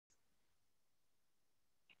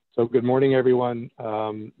So good morning, everyone.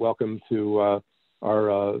 Welcome to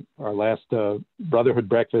our last Brotherhood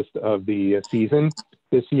breakfast of the season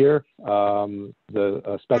this year.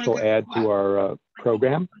 The special add to our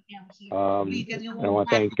program. And I want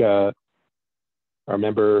to thank our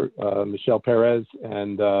member Michelle Perez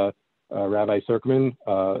and Rabbi Serkman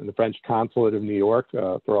in the French Consulate of New York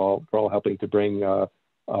for all helping to bring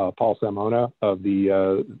Paul Salmona of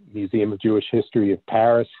the Museum of Jewish History of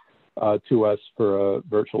Paris to us for a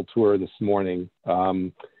virtual tour this morning.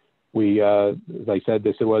 We, as I said,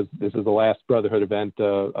 this is the last Brotherhood event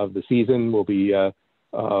of the season. We'll be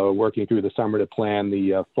working through the summer to plan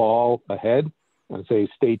the fall ahead. I'd say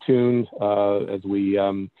stay tuned as we,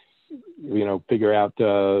 figure out,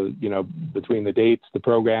 between the dates, the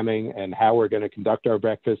programming, and how we're going to conduct our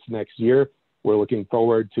breakfast next year. We're looking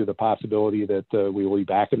forward to the possibility that we will be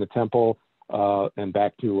back in the temple and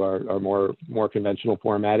back to our more conventional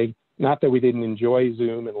formatting. Not that we didn't enjoy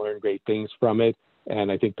Zoom and learn great things from it,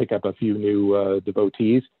 and I think pick up a few new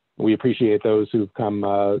devotees. We appreciate those who've come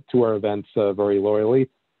to our events very loyally.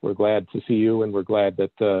 We're glad to see you, and we're glad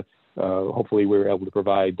that hopefully we were able to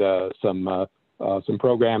provide some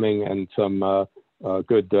programming and some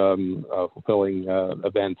good fulfilling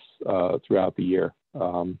events throughout the year.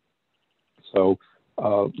 So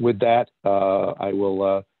with that, I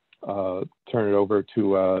will turn it over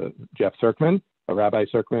to Jeff Serkman, Rabbi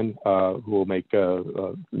Serkman, who will make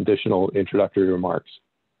additional introductory remarks.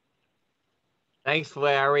 Thanks,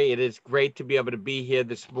 Larry. It is great to be able to be here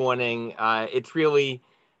this morning. It's really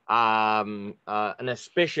an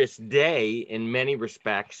auspicious day in many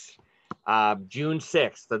respects. June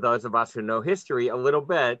 6th, for those of us who know history a little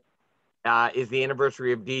bit, is the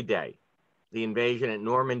anniversary of D-Day, the invasion at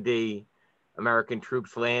Normandy, American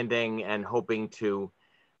troops landing and hoping to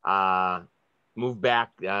move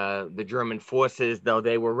back the German forces, though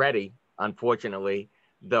they were ready, unfortunately,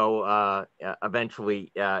 though eventually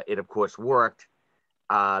it, of course, worked,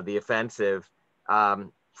 the offensive.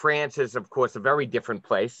 France is, of course, a very different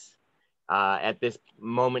place at this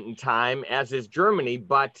moment in time, as is Germany,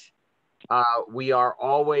 but we are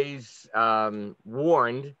always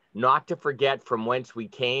warned not to forget from whence we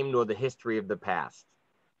came nor the history of the past.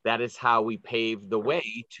 That is how we pave the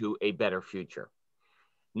way to a better future.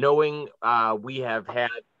 Knowing we have had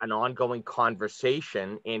an ongoing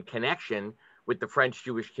conversation and connection with the French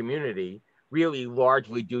Jewish community, really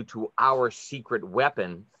largely due to our secret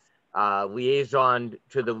weapon, liaison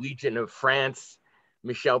to the Legion of France,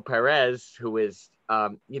 Michelle Perez, who is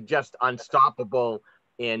just unstoppable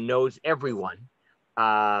and knows everyone,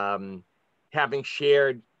 having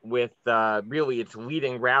shared with really its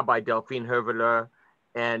leading rabbi, Delphine Herveleur,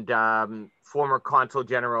 and former Consul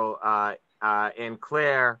General Anne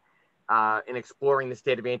Claire in exploring the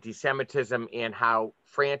state of anti-Semitism and how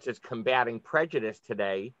France is combating prejudice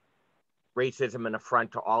today, racism and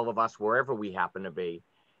affront to all of us wherever we happen to be.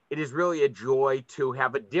 It is really a joy to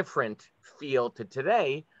have a different feel to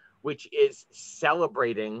today, which is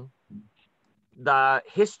celebrating the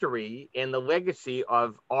history and the legacy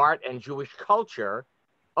of art and Jewish culture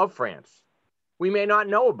of France. We may not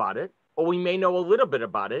know about it, or we may know a little bit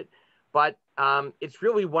about it, but it's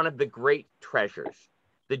really one of the great treasures,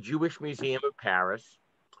 the Jewish Museum of Paris.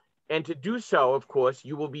 And to do so, of course,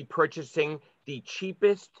 you will be purchasing the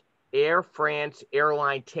cheapest Air France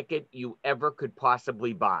airline ticket you ever could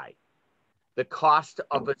possibly buy, the cost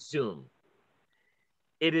of a Zoom.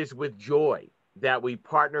 It is with joy that we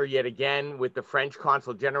partner yet again with the French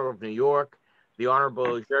Consul General of New York, the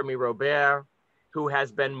Honorable Jeremy Robert, who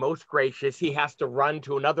has been most gracious. He has to run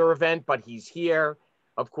to another event, but he's here,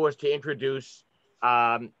 of course, to introduce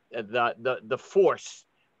the force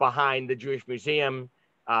behind the Jewish Museum,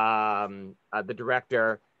 the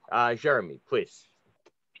director, Jeremy, please.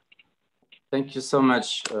 Thank you so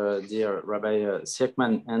much, dear Rabbi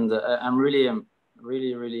Serkman. And I'm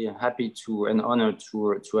really happy to and honored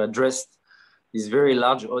to address this very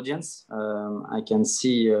large audience. I can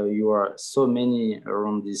see you are so many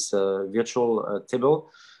around this virtual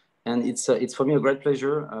table. And it's for me a great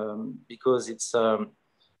pleasure because it's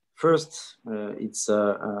first, it's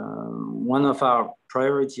one of our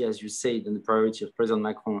priority, as you said, and the priority of President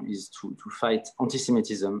Macron is to fight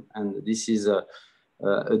anti-Semitism. And this is a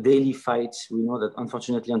daily fight. We know that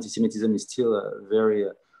unfortunately anti-Semitism is still very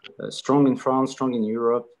strong in France, strong in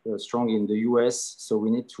Europe, strong in the US. So we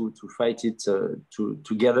need to fight it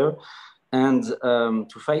together. And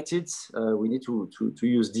to fight it, we need to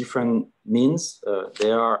use different means.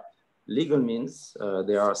 There are legal means,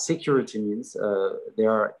 there are security means, there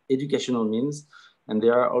are educational means, and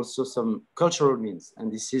there are also some cultural means.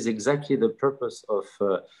 And this is exactly the purpose of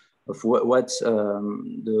what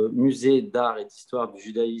the Musée d'Art et d'Histoire du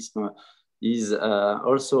Judaïsme is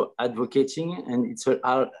also advocating, and it's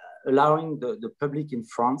allowing the public in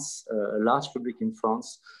France, a large public in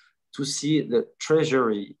France, to see the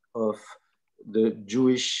treasury of the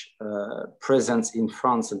Jewish presence in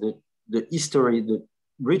France, and the history, the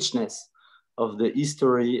richness of the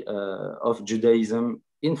history of Judaism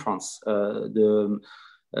in France.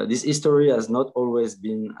 This history has not always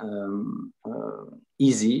been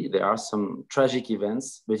easy. There are some tragic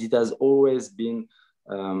events, but it has always been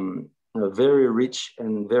very rich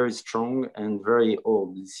and very strong and very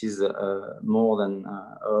old. This is more than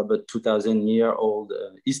about 2,000-year-old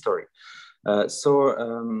history.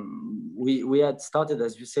 We had started,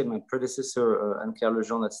 as you said, my predecessor, Anne-Claire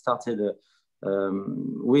Lejean, had started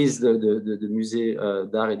with the Musée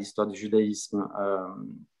d'Art et d'Histoire du Judaïsme,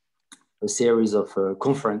 a series of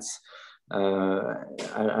conference.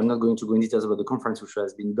 I'm not going to go in details about the conference which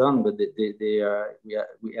has been done, but we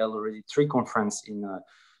held already 3 conferences in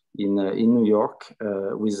New York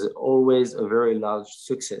with always a very large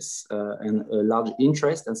success and a large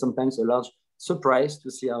interest, and sometimes a large surprise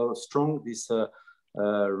to see how strong this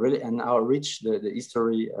really, and how rich the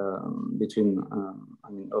history between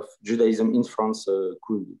of Judaism in France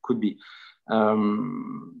could be.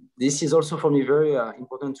 This is also for me very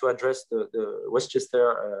important to address the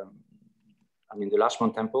Westchester, the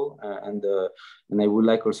Larchmont Temple, and I would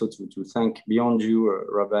like also to thank, beyond you,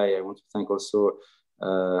 Rabbi, I want to thank also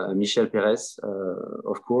Michel Perez,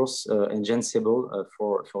 of course, and Jen Sable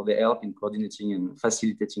for their help in coordinating and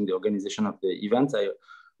facilitating the organization of the event. I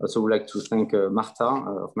also would like to thank Marta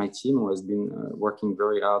of my team, who has been working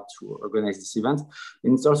very hard to organize this event.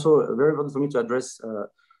 And it's also very important for me to address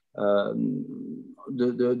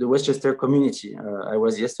the Westchester community. I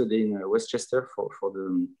was yesterday in Westchester for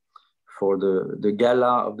the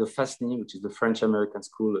gala of the FASNI, which is the French-American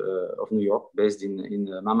School of New York, based in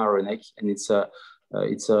Mamaroneck, and it's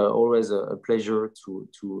always a pleasure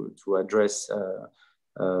to address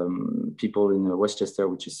people in Westchester,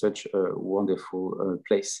 which is such a wonderful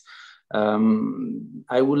place.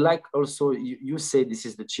 I would like also, you say this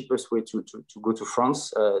is the cheapest way to go to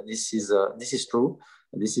France. This is true.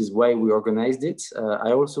 This is why we organized it.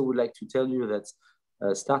 I also would like to tell you that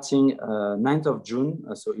starting 9th of June,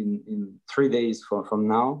 so in 3 days from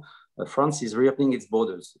now, France is reopening its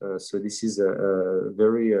borders. So this is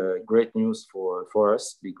very great news for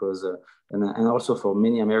us, because, and also for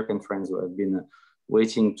many American friends who have been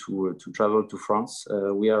waiting to travel to France.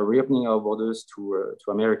 We are reopening our borders to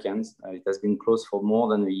Americans. It has been closed for more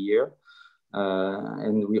than a year.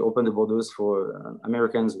 And we open the borders for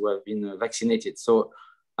Americans who have been vaccinated. So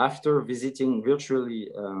after visiting virtually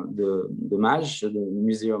the MAJ, the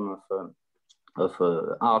Museum of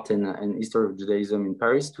Art and History of Judaism in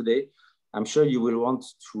Paris today, I'm sure you will want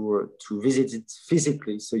to visit it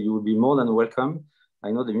physically. So you will be more than welcome.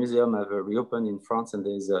 I know the museum have reopened in France, and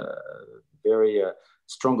there's a very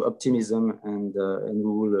strong optimism, and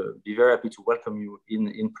we will be very happy to welcome you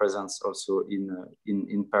in presence also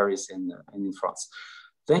in Paris and in France.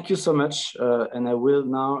 Thank you so much, and I will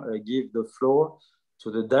now give the floor to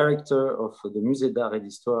the director of the Musée d'Art et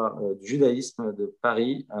d'Histoire du Judaïsme de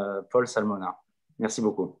Paris, Paul Salmona. Merci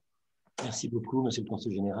beaucoup. Merci beaucoup, Monsieur le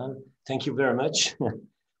Consul Général. Thank you very much.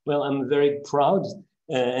 Well, I'm very proud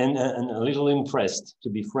and a little impressed, to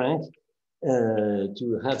be frank,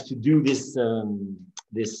 to have to do this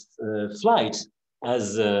flight,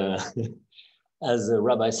 as Rabbi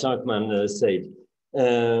Sarkman said.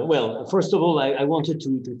 Well, first of all, I wanted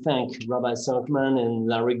to thank Rabbi Sarkman and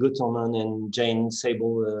Larry Gutterman and Jane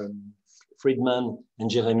Sable Friedman and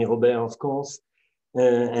Jeremy Robert, of course,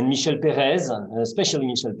 and Michel Perez, especially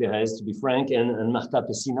Michel Perez, to be frank, and Marta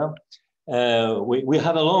Pessina. We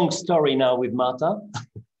have a long story now with Marta,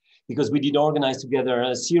 because we did organize together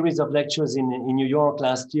a series of lectures in New York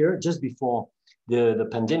last year, just before the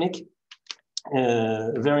pandemic.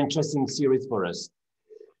 A very interesting series for us.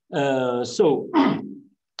 I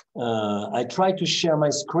try to share my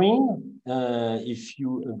screen, if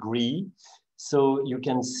you agree, so you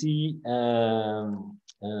can see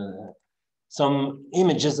some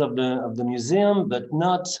images of the museum, but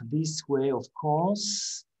not this way, of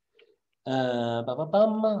course.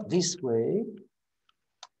 This way.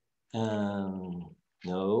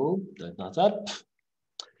 No, that's not up.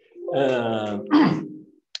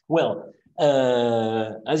 Well,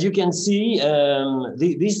 as you can see,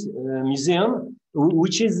 this museum,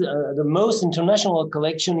 which is the most international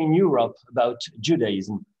collection in Europe about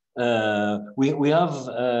Judaism. We have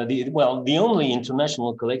the only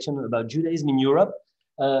international collection about Judaism in Europe,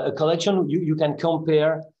 a collection you can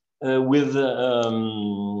compare with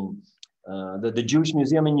the Jewish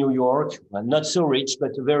Museum in New York, not so rich,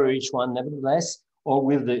 but a very rich one nevertheless, or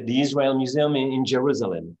with the Israel Museum in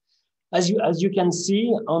Jerusalem. As you can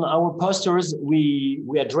see on our posters, we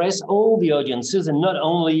address all the audiences and not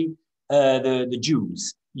only the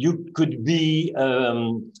Jews. You could be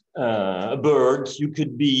a bird, you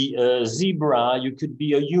could be a zebra, you could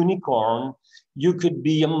be a unicorn, you could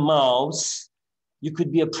be a mouse, you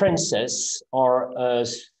could be a princess or a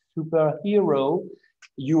superhero.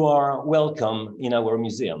 You are welcome in our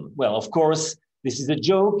museum. Well, of course, this is a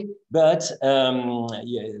joke, but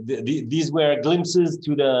these were glimpses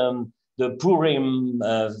to the Purim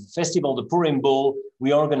festival, the Purim Ball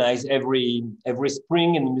we organize every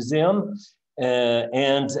spring in the museum,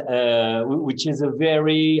 which is a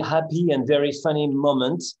very happy and very funny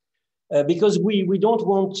moment because we don't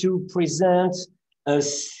want to present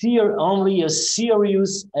only a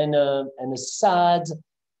serious and a sad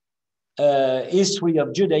history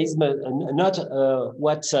of Judaism, not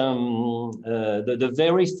what the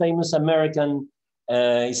very famous American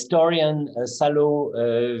historian Salo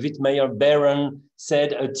Wittmeyer-Baron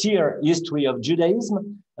said, a tear history of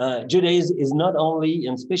Judaism. Judaism is not only,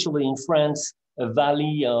 and especially in France, a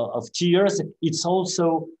valley of tears. It's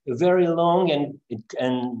also very long and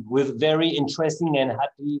with very interesting and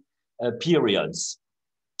happy periods.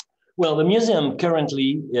 Well, the museum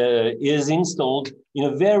currently is installed in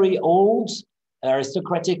a very old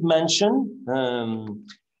aristocratic mansion,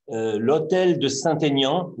 l'Hôtel de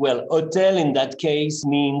Saint-Aignan. Well, hotel in that case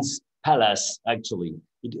means palace, actually.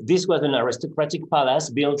 This was an aristocratic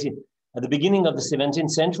palace built at the beginning of the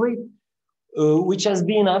 17th century, which has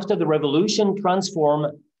been, after the revolution,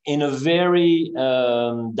 transformed in a very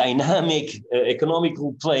dynamic,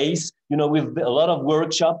 economical place, you know, with a lot of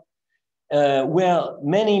workshop, where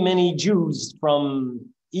many Jews from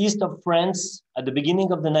east of France at the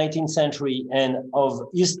beginning of the 19th century and of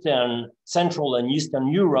Central and Eastern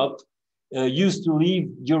Europe used to live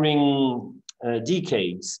during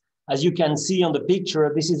decades. As you can see on the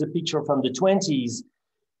picture, this is a picture from the 20s.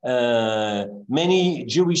 Many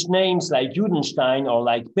Jewish names like Judenstein or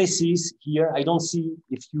like Pessis here. I don't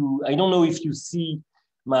know if you see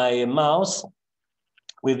my mouse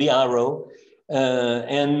with the arrow.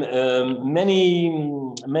 And many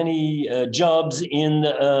jobs in,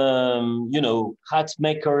 you know, hat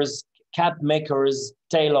makers, cap makers,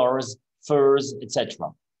 tailors, furs,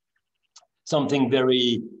 etc. Something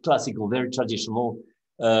very classical, very traditional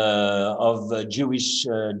of Jewish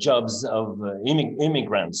jobs of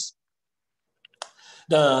immigrants.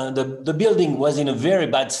 The building was in a very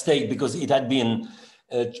bad state because it had been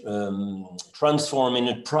transformed in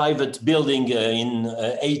a private building in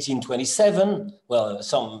 1827, well,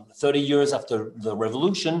 some 30 years after the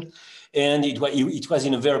revolution. And it was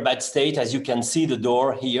in a very bad state, as you can see the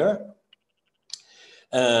door here.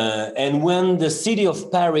 And when the city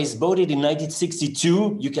of Paris bought it in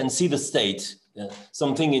 1962, you can see the state,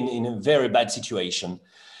 something in a very bad situation.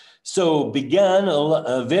 So began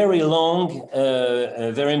a very long,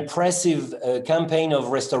 very impressive campaign of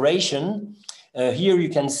restoration. Here you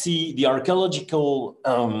can see the archaeological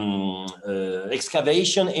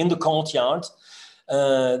excavation in the courtyard.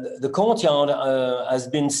 The courtyard has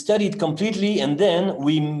been studied completely, and then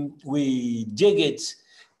we dig it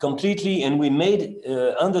completely, and we made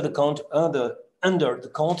under the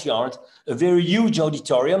courtyard a very huge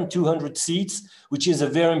auditorium, 200 seats, which is a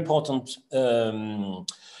very important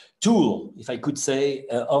tool, if I could say,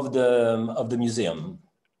 of the museum.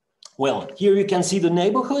 Well, here you can see the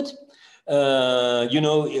neighborhood. You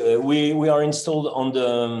know, we are installed on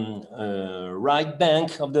the right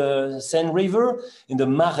bank of the Seine River in the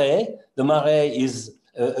Marais. The Marais is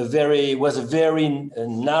was a very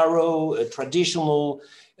narrow, traditional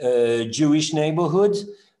Jewish neighborhood.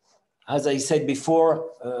 As I said before,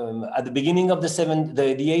 at the beginning of the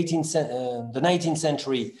 19th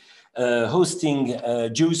century, hosting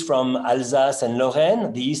Jews from Alsace and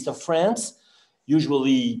Lorraine, the east of France,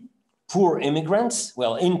 usually poor immigrants,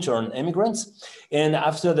 well, intern immigrants. And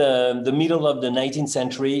after the middle of the 19th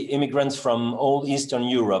century, immigrants from all Eastern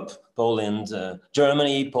Europe, Poland,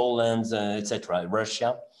 Germany, Poland, etc.,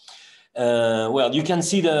 Russia. Well, you can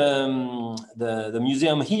see the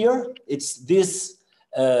museum here. It's this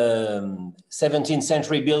 17th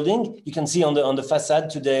century building. You can see on the facade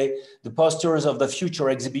today the posters of the future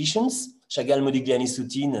exhibitions, Chagall, Modigliani,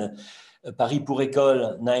 Soutine, Paris pour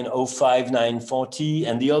École 905-940,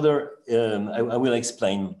 and the other I will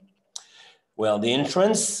explain. Well, the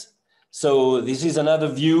entrance. So this is another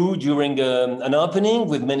view during an opening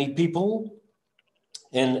with many people.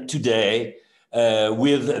 And today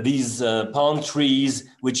with these palm trees,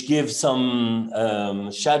 which give some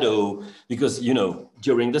shadow, because, you know,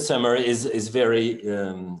 during the summer is very,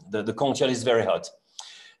 the courtyard is very hot.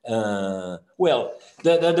 Well,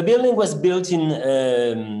 the building was built in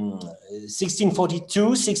 1642,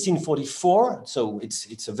 1644. So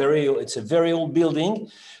it's a very old building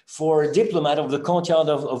for a diplomat of the courtyard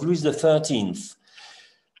of Louis XIII.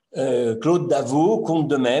 Claude Davot, Comte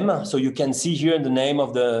de Mesmes. So you can see here the name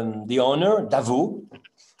of the owner, Davot.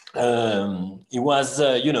 He was,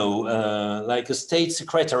 you know, like a state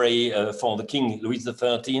secretary for the King Louis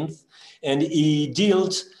XIII, and he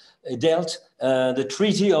dealt the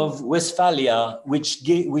Treaty of Westphalia, which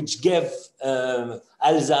gave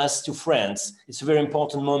Alsace to France. It's a very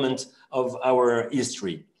important moment of our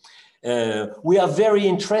history. We have very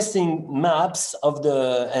interesting maps of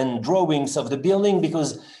and drawings of the building,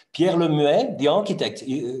 because Pierre Lemuet, the architect,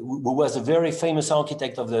 who was a very famous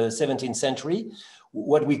architect of the 17th century,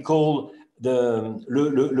 what we call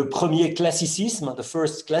le premier classicisme, the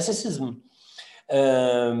first classicism,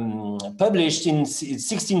 published in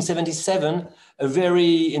 1677 a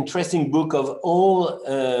very interesting book of all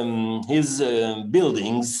his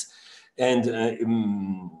buildings, and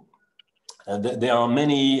there are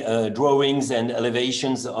many drawings and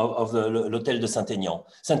elevations of l'Hôtel de Saint-Aignan.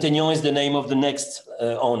 Saint-Aignan is the name of the next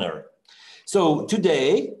owner. So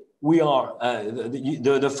today we are,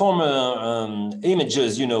 the former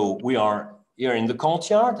images, you know, we are here in the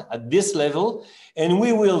courtyard at this level, and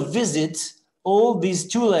we will visit all these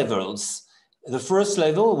two levels. The first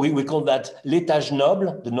level, we call that l'étage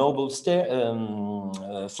noble, the noble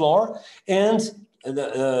floor, and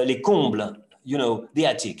les combles, you know, the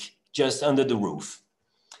attic, just under the roof.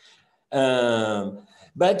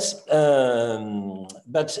 But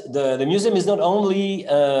the museum is not only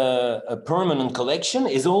a permanent collection,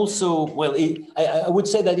 is also, well, I would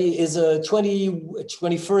say that it is a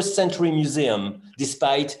 21st century museum,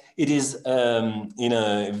 despite it is in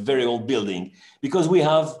a very old building, because we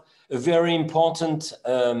have a very important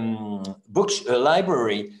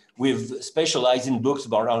library with specialized in books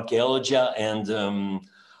about archaeology and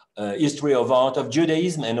history of art of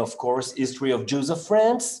Judaism, and of course, history of Jews of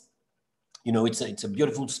France. You know, it's a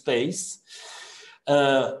beautiful space.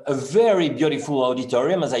 A very beautiful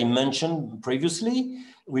auditorium, as I mentioned previously,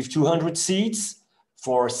 with 200 seats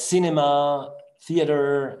for cinema,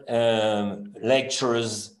 theater,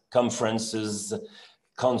 lectures, conferences,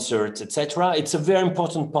 concerts, etc. It's a very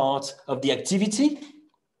important part of the activity.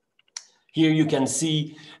 Here you can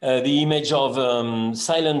see the image of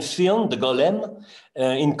silent film, the Golem,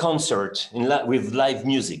 in concert, with live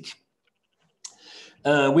music.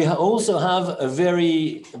 We also have a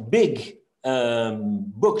very big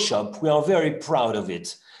bookshop. We are very proud of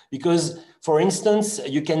it because, for instance,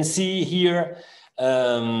 you can see here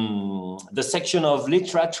the section of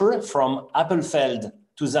literature from Appelfeld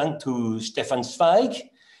to Stefan Zweig.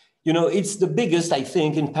 You know, it's the biggest, I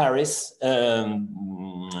think, in Paris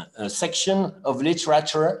section of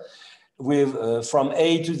literature with from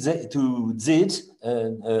A to Z,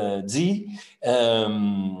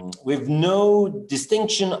 with no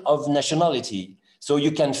distinction of nationality. So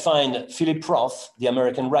you can find Philip Roth, the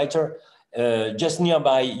American writer, just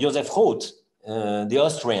nearby Joseph Roth, the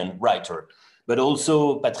Austrian writer, but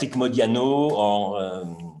also Patrick Modiano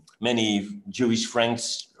or many Jewish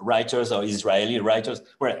French writers or Israeli writers,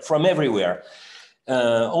 from everywhere.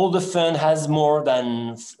 All the fund has more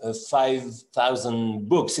than 5,000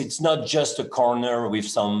 books. It's not just a corner with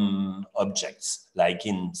some objects like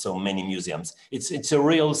in so many museums. It's a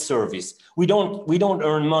real service. We don't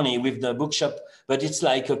earn money with the bookshop, but it's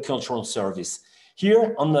like a cultural service.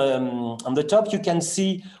 Here on the top, you can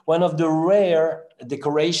see one of the rare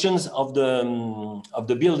decorations of the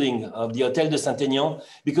building of the Hôtel de Saint-Aignan,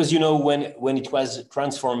 because, you know, when it was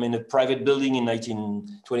transformed in a private building in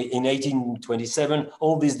 1827,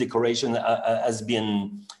 all this decoration has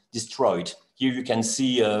been destroyed. Here you can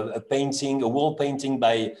see a painting, a wall painting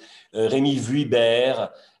by Rémy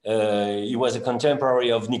Vuibert. He was a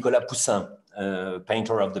contemporary of Nicolas Poussin,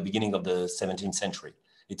 painter of the beginning of the 17th century.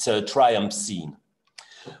 It's a triumph scene.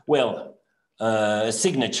 Well, a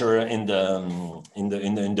signature in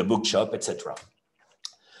the bookshop, etc.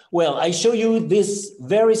 Well, I show you this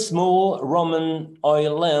very small Roman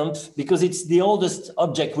oil lamp because it's the oldest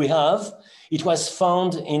object we have. It was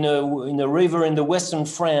found in a river in the western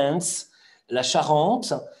France, La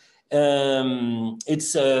Charente.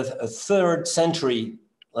 It's a 3rd century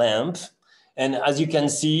lamp. And as you can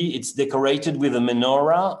see, it's decorated with a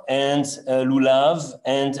menorah and a lulav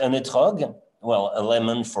and an etrog, well, a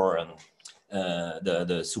lemon for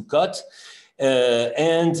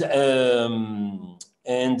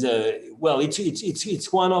And well, it's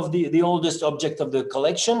one of the oldest object of the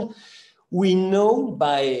collection. We know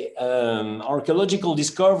by archaeological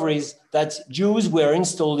discoveries that Jews were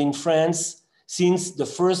installed in France since the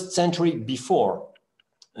 1st century before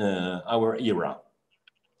our era.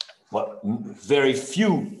 Well, very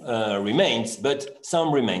few remains, but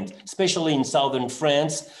some remained, especially in southern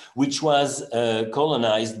France, which was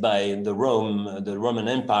colonized by the Roman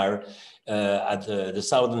Empire. The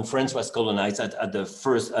southern France was colonized at the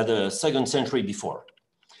 2nd century before.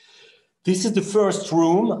 This is the first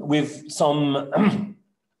room with some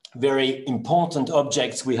very important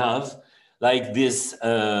objects we have, like this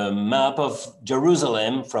map of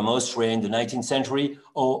Jerusalem from Austria in the 19th century,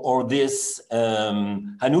 or this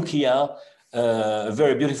Hanukkah, a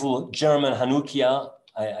very beautiful German Hanukkah.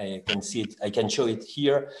 I can see it, I can show it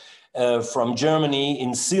here, from Germany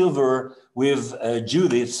in silver with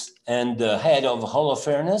Judith and the head of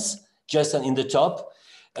Holofernes just in the top.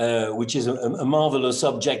 Which is a marvelous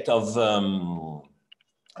object of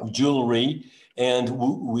jewelry, and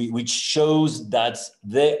which shows that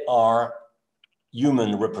there are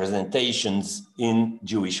human representations in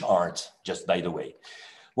Jewish art, just by the way.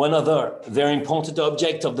 One other very important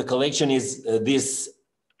object of the collection is this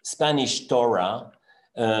Spanish Torah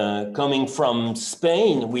coming from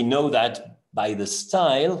Spain. We know that by the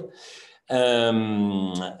style.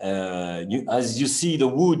 As you see, the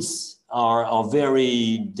woods are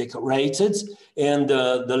very decorated, and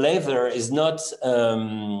the leather is not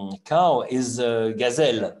cow, is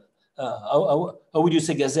gazelle. How would you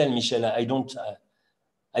say gazelle, Michel? I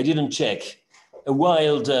didn't check. A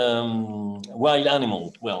wild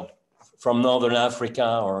animal, well, from Northern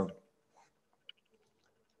Africa, or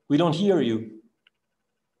we don't hear you.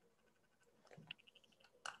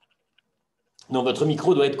 Non, votre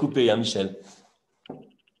micro doit être coupé, hein, Michel.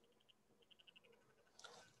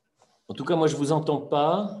 En tout cas, moi, je vous entends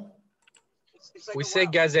pas. We say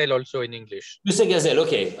gazelle also in English. You say gazelle,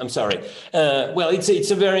 okay, I'm sorry. Well,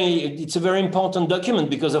 it's a very important document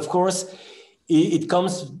because, of course, it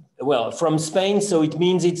comes, well, from Spain, so it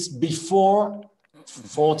means it's before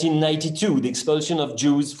 1492, the expulsion of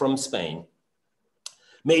Jews from Spain.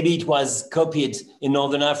 Maybe it was copied in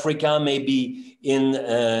Northern Africa, maybe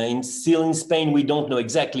still in Spain, we don't know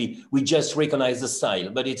exactly. We just recognize the style,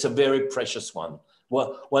 but it's a very precious one.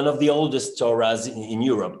 Well, one of the oldest Torahs in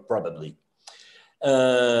Europe, probably.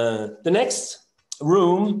 The next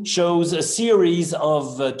room shows a series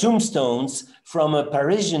of tombstones from a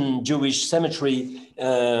Parisian Jewish cemetery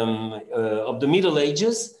of the Middle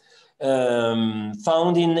Ages,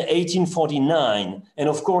 found in 1849. And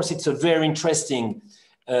of course, it's a very interesting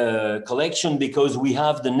collection because we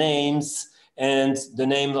have the names and the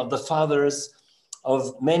name of the fathers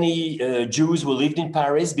of many Jews who lived in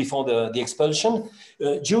Paris before the expulsion.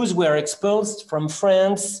 Jews were expelled from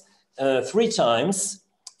France 3 times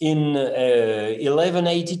in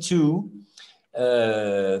 1182,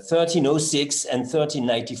 1306, and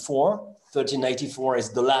 1394. 1394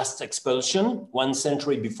 is the last expulsion, 1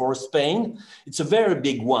 century before Spain. It's a very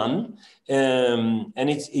big one, and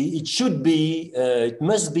it should be, it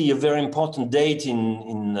must be a very important date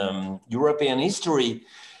in European history.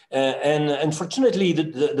 And unfortunately,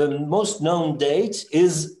 the most known date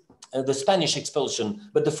is the Spanish expulsion,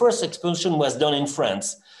 but the first expulsion was done in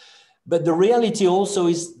France. But the reality also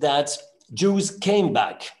is that Jews came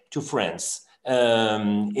back to France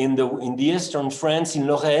in the eastern France, in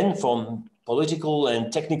Lorraine, for political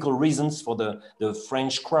and technical reasons for the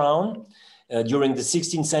French crown during the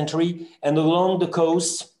 16th century, and along the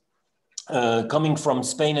coast coming from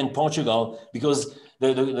Spain and Portugal, because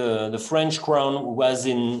the French crown was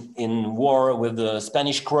in war with the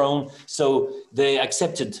Spanish crown, so they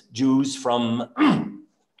accepted Jews from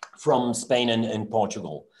Spain and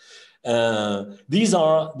Portugal. These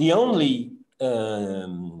are the only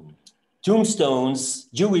tombstones,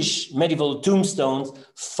 Jewish medieval tombstones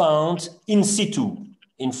found in situ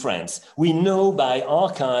in France. We know by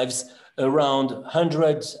archives around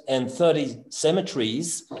 130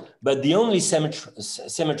 cemeteries, but the only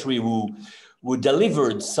cemetery who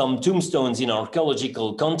delivered some tombstones in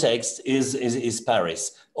archaeological context is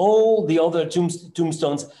Paris. All the other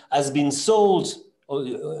tombstones has been sold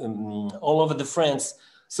all over the France,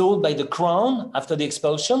 sold by the crown after the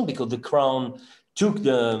expulsion, because the crown took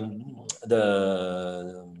the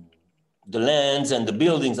lands and the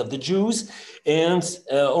buildings of the Jews, and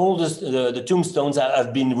all the tombstones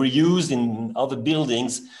have been reused in other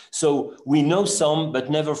buildings. So we know some, but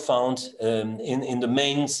never found in the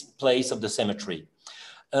main place of the cemetery.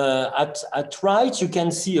 At right, you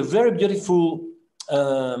can see a very beautiful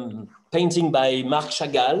painting by Marc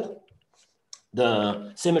Chagall,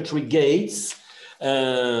 the cemetery gates.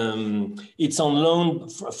 It's on loan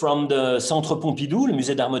from the Centre Pompidou, le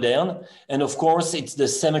Musée d'Art Moderne. And of course, it's the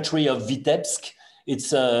cemetery of Vitebsk.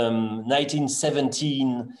 It's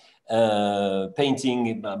 1917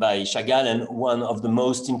 painting by Chagall, and one of the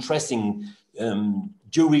most interesting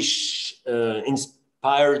Jewish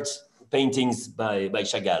inspired paintings by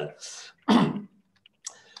Chagall.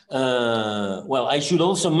 Well, I should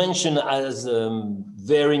also mention as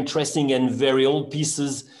very interesting and very old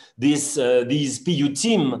pieces these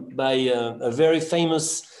Piyutim by a very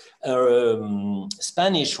famous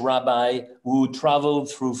Spanish rabbi who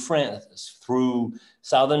traveled through France, through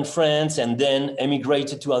southern France, and then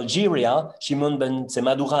emigrated to Algeria, Shimon ben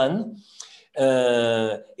Tzemaduran.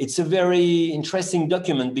 It's a very interesting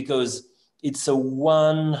document because it's a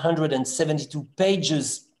 172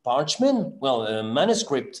 pages parchment, well, a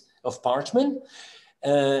manuscript of parchment,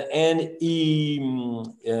 and it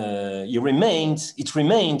remained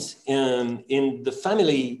in the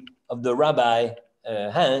family of the rabbi,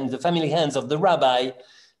 the family hands of the rabbi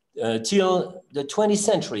till the 20th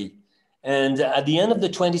century. And at the end of the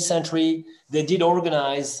 20th century, they did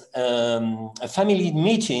organize a family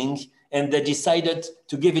meeting, and they decided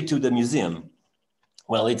to give it to the museum.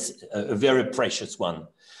 Well, it's a very precious one.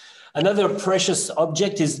 Another precious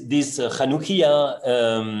object is this Chanukia,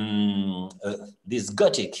 this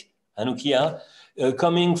Gothic Chanukia,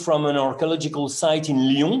 coming from an archaeological site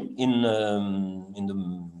in Lyon, in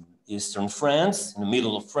the eastern France, in the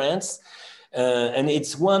middle of France. And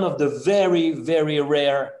it's one of the very, very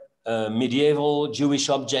rare medieval Jewish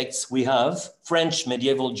objects we have, French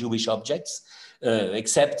medieval Jewish objects,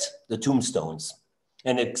 except the tombstones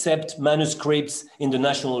and except manuscripts in the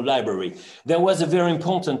National Library. There was a very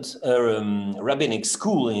important rabbinic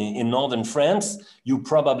school in northern France. You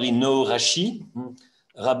probably know Rashi,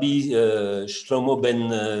 Rabbi Shlomo ben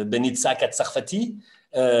Yitzhak Atzarfati,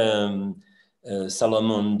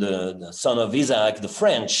 Solomon, the son of Isaac, the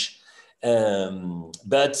French.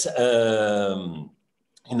 But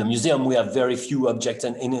in the museum, we have very few objects,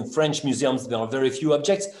 and in French museums, there are very few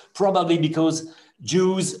objects, probably because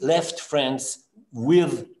Jews left France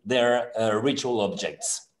with their ritual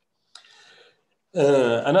objects.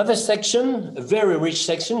 Another section, a very rich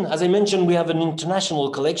section. As I mentioned, we have an international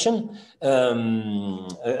collection,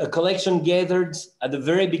 a collection gathered at the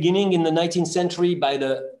very beginning in the 19th century by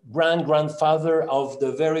the grandfather of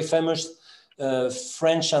the very famous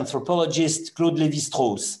French anthropologist Claude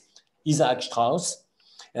Lévi-Strauss, Isaac Strauss.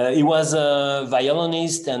 He was a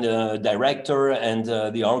violinist and a director and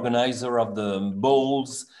the organizer of the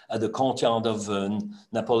balls at the courtyard of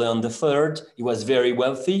Napoleon III. He was very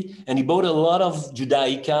wealthy, and he bought a lot of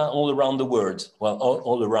Judaica all around the world, well,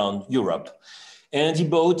 all around Europe. And he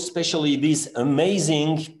bought especially this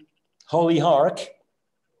amazing Holy Ark,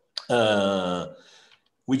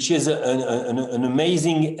 which is an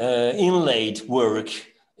amazing inlaid work.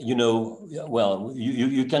 You know, well,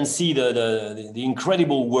 you can see the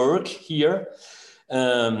incredible work here.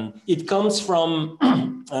 It comes from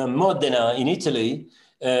Modena in Italy.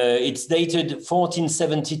 It's dated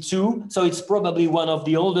 1472, so it's probably one of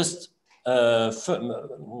the oldest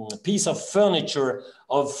piece of furniture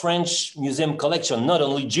of French museum collection, not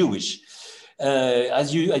only Jewish.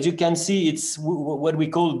 As you can see, it's what we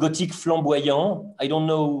call Gothique flamboyant. I don't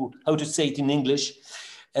know how to say it in English.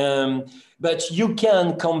 But you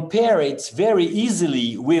can compare it very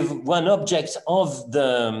easily with one object of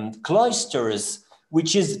the cloisters,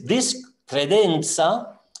 which is this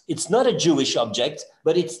credenza. It's not a Jewish object,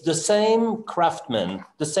 but it's the same craftsman,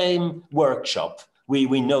 the same workshop.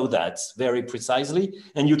 We know that very precisely,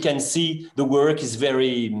 and you can see the work is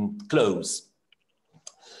very close.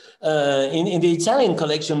 In the Italian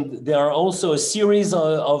collection, there are also a series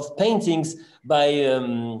of paintings by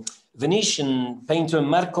Venetian painter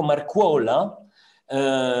Marco Marcuola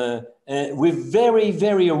with very,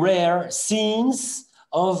 very rare scenes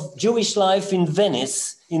of Jewish life in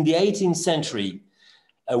Venice in the 18th century.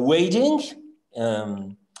 A wedding,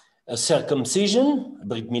 a circumcision,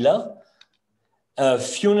 Brit Milah, a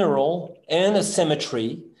funeral, and a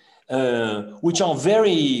cemetery, which are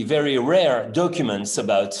very, very rare documents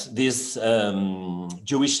about this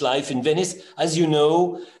Jewish life in Venice. As you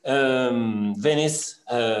know, Venice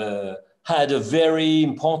had a very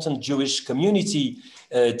important Jewish community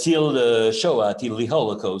till the Shoah, till the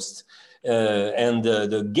Holocaust. And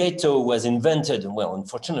the ghetto was invented, well,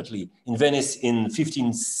 unfortunately, in Venice in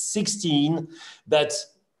 1516, but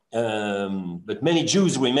many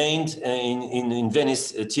Jews remained in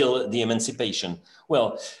Venice till the emancipation.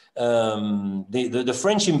 Well, the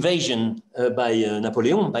French invasion by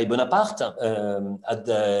Napoleon, by Bonaparte, at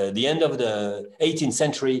the end of the 18th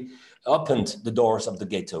century, opened the doors of the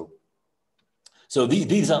ghetto. So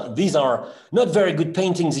these are not very good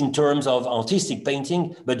paintings in terms of artistic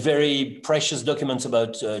painting, but very precious documents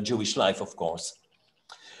about Jewish life, of course.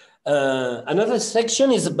 Another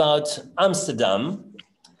section is about Amsterdam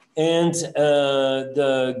and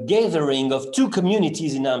the gathering of two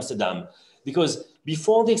communities in Amsterdam, because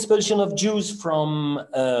before the expulsion of Jews from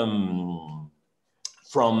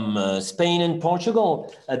Spain and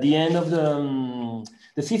Portugal at the end of the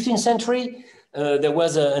 15th century, there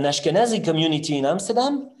was an Ashkenazi community in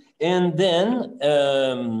Amsterdam, and then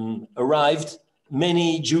arrived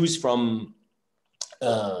many Jews from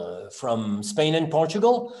Spain and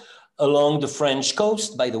Portugal along the French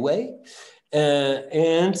coast, by the way.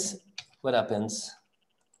 And what happens?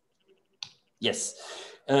 Yes.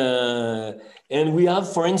 And we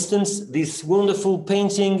have, for instance, this wonderful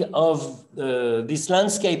painting of this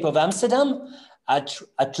landscape of Amsterdam.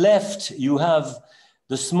 At left, you have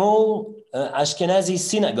the small Ashkenazi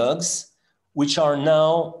synagogues, which are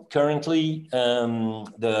now currently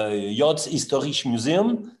the Jods Historisch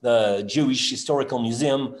Museum, the Jewish Historical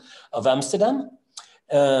Museum of Amsterdam,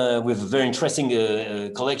 with a very interesting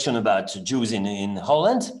collection about Jews in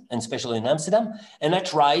Holland, and especially in Amsterdam. And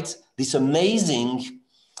at right, this amazing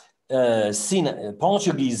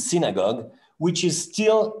Portuguese synagogue, which is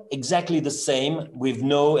still exactly the same, with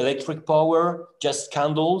no electric power, just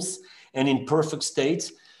candles, and in perfect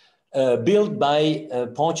state, built by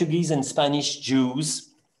Portuguese and Spanish Jews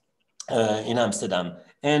in Amsterdam.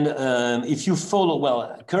 And if you follow,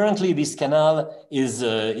 well, currently this canal is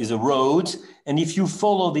a road, and if you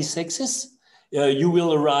follow this axis, you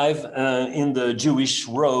will arrive in the Jewish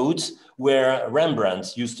road where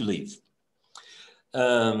Rembrandt used to live.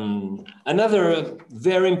 Another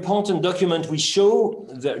very important document we show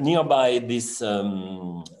nearby this,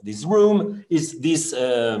 this room is this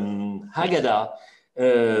Haggadah,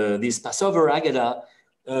 this Passover Haggadah,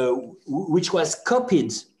 which was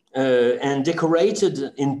copied and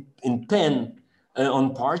decorated in pen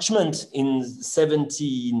on parchment in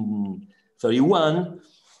 1731,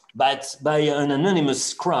 but by an anonymous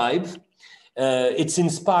scribe. It's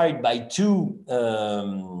inspired by two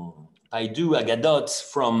Haggadot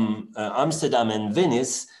from Amsterdam and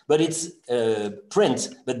Venice, but it's print,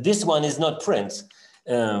 but this one is not print.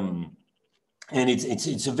 And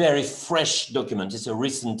it's a very fresh document. It's a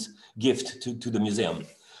recent gift to the museum.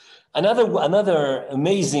 Another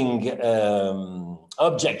amazing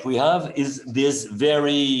object we have is this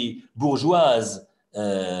very bourgeois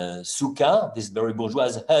sukkah, this very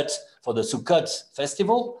bourgeois hut for the Sukkot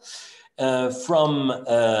festival from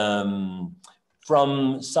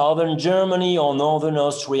southern Germany or northern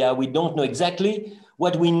Austria. We don't know exactly.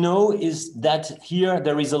 What we know is that here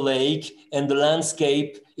there is a lake, and the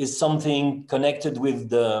landscape is something connected with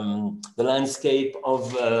the landscape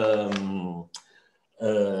of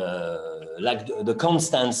like the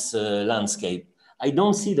Constance landscape. I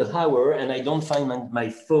don't see the hour, and I don't find my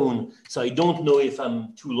phone, so I don't know if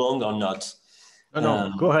I'm too long or not.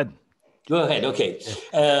 No, go ahead. Go ahead, okay.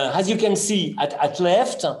 As you can see at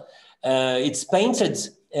left, it's painted,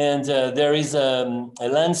 and there is a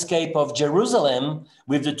landscape of Jerusalem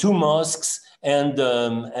with the two mosques and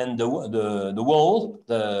the wall,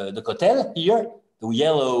 the kotel here, the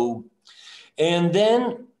yellow, and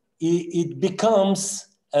then it becomes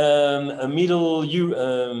a Middle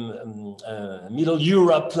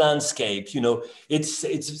Europe landscape. You know, it's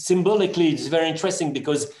symbolically, it's very interesting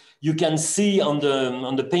because you can see on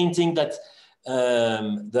the painting that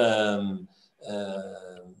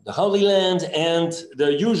the Holy Land and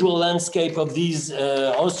the usual landscape of these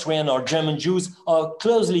Austrian or German Jews are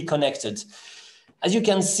closely connected. As you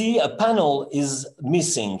can see, a panel is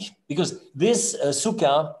missing because this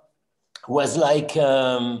sukkah was like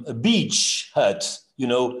a beach hut, you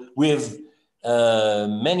know, with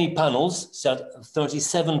many panels,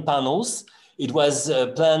 37 panels. It was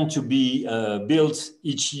planned to be built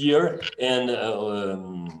each year, and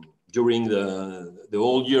during the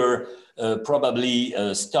whole year, probably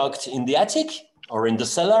stocked in the attic or in the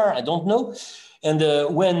cellar, I don't know. And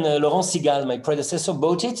when Laurent Sigal, my predecessor,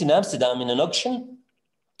 bought it in Amsterdam in an auction,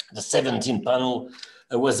 the 17th panel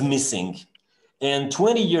was missing. And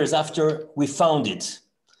 20 years after, we found it.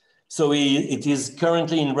 So it is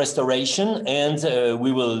currently in restoration, and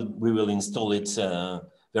we will install it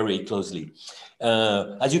very closely.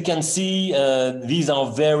 As you can see, these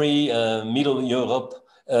are very Middle Europe,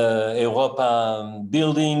 Europa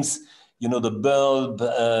buildings, you know, the bulb,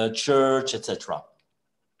 church, etc.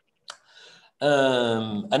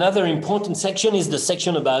 Another important section is the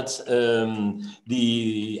section about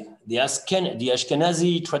the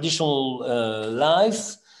Ashkenazi traditional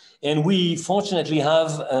life. And we fortunately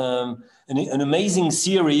have an an amazing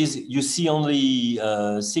series. You see only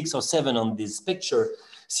 6 or 7 on this picture,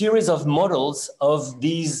 series of models of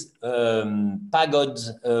these pagod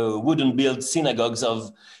wooden built synagogues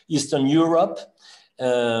of Eastern Europe.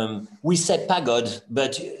 We say pagod,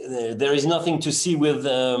 but there is nothing to see with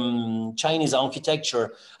Chinese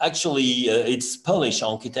architecture. Actually, it's Polish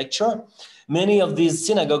architecture. Many of these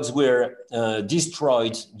synagogues were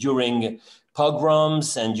destroyed during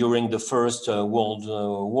pogroms and during the First World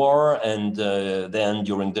War, and then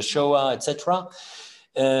during the Shoah, etc.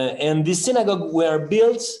 And these synagogues were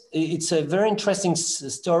built, it's a very interesting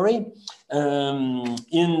story,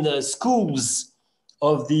 in the schools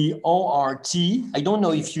of the ORT. I don't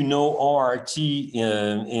know if you know ORT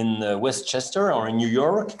in Westchester or in New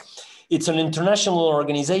York. It's an international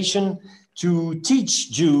organization to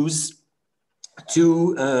teach Jews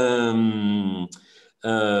to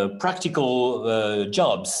practical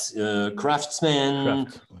jobs, craftsmen,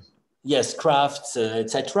 yes, crafts,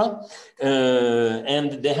 etc.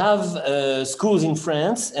 And they have schools in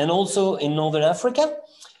France and also in Northern Africa.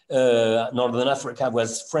 Northern Africa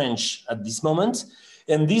was French at this moment.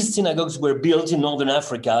 And these synagogues were built in Northern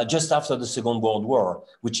Africa just after the Second World War,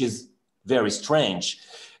 which is very strange.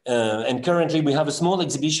 And currently we have a small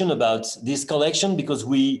exhibition about this collection because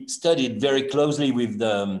we studied very closely with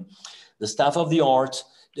the staff of the art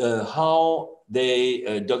how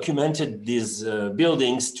they documented these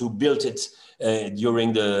buildings to build it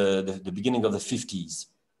during the beginning of the 50s.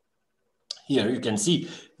 Here you can see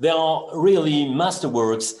they are really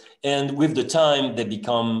masterworks, and with the time they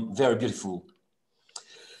become very beautiful.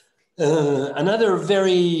 Another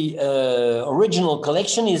very original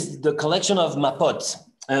collection is the collection of Mapot.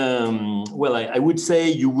 Well, I would say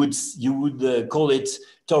you would call it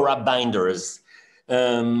Torah binders.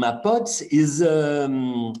 Mapot is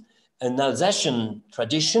an Alsatian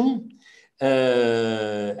tradition,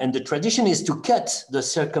 and the tradition is to cut the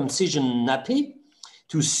circumcision nappy,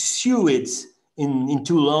 to sew it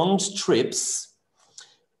into long strips,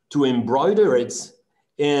 to embroider it,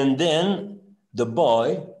 and then the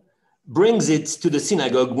boy brings it to the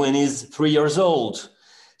synagogue when he's 3 years old.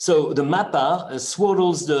 So the mappa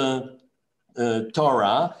swaddles the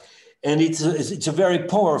Torah, and it's a very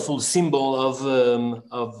powerful symbol of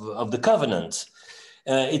the covenant.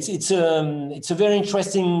 It's a very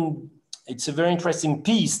interesting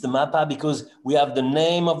piece, the mappa, because we have the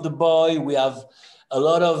name of the boy, we have a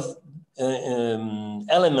lot of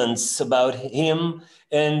elements about him,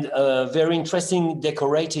 and very interesting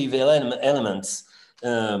decorative elements.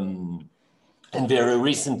 And very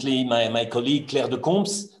recently, my colleague Claire de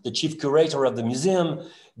Comps, the chief curator of the museum,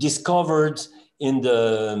 discovered in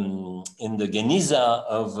the Geniza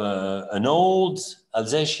of an old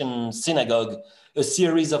Alsatian synagogue a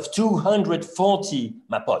series of 240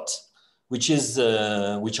 mapot, which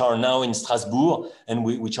are now in Strasbourg, and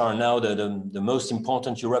which are now the most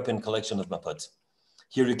important European collection of mapot.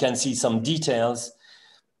 Here you can see some details.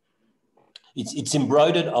 It's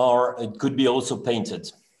embroidered, or it could be also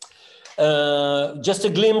painted. Just a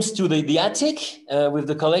glimpse to the attic, with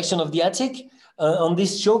the collection of the attic. On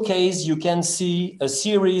this showcase, you can see a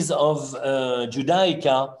series of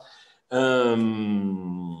Judaica,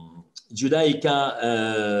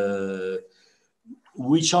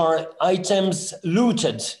 which are items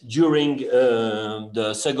looted during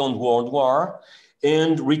the Second World War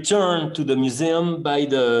and returned to the museum by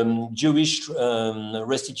the Jewish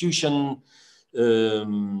restitution,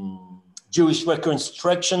 Jewish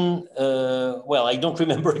reconstruction. Well, I don't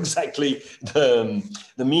remember exactly the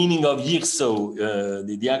meaning of YIRSO,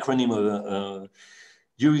 the acronym of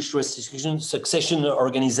Jewish Restitution Succession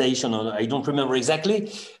Organization. I don't remember exactly.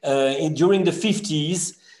 During the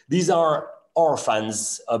 50s, these are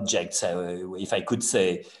orphans objects, if I could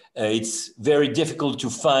say. It's very difficult to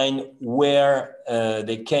find where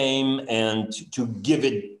they came and to give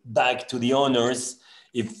it back to the owners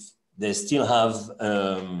if they still have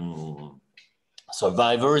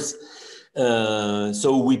survivors.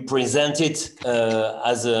 So we present it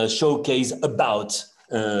as a showcase about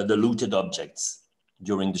the looted objects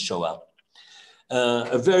during the Shoah.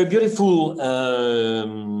 A very beautiful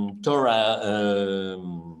Torah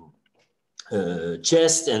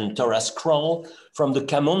chest and Torah scroll from the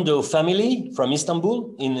Kamondo family from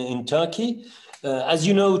Istanbul in Turkey. As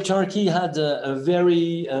you know, Turkey had a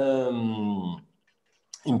very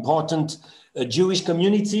important Jewish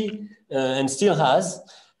community and still has,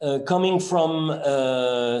 coming from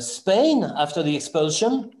Spain after the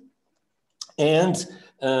expulsion. And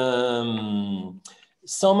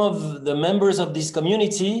some of the members of this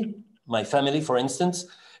community, my family, for instance,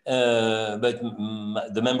 but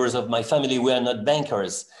the members of my family were not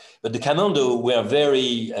bankers. But the Camondo were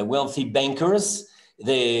very wealthy bankers.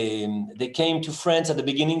 They came to France at the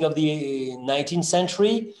beginning of the 19th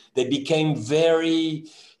century. They became very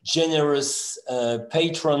generous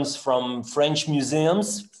patrons from French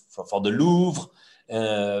museums, for the Louvre.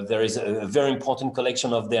 There is a very important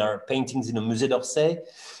collection of their paintings in the Musée d'Orsay.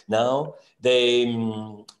 Now, they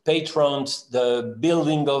patroned the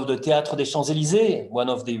building of the Théâtre des Champs-Élysées, one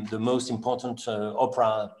of the most important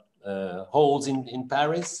opera halls in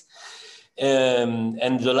Paris.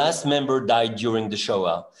 And the last member died during the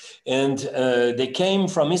Shoah. And they came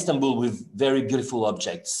from Istanbul with very beautiful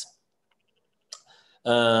objects.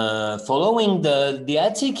 Following the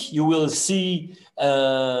attic, you will see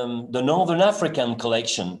the Northern African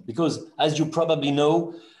collection, because as you probably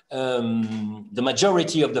know, the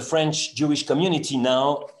majority of the French Jewish community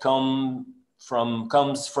now comes from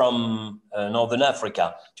Northern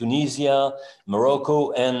Africa, Tunisia,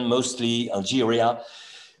 Morocco, and mostly Algeria.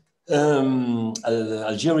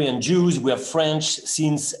 Algerian Jews were French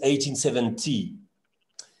since 1870.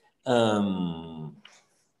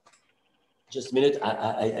 Just a minute,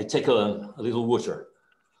 I take a little water.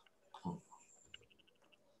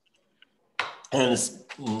 And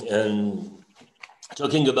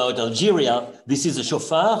talking about Algeria, this is a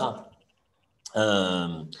shofar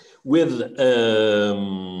with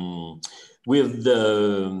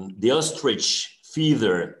the ostrich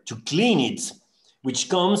feather to clean it, which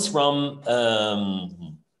comes from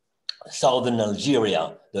southern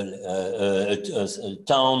Algeria, a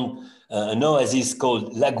town, an oasis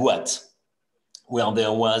called Lagouat, where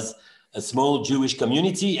there was a small Jewish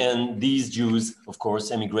community, and these Jews, of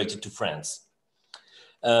course, emigrated to France.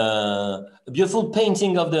 A beautiful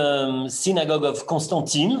painting of the synagogue of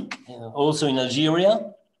Constantine, also in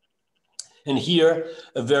Algeria. And here,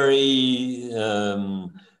 a very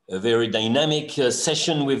dynamic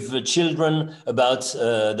session with children about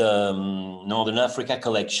the Northern Africa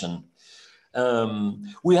collection.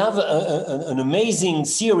 We have an amazing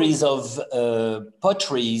series of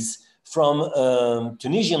potteries from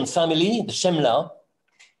Tunisian family, the Shemla,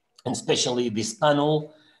 and especially this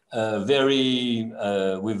panel,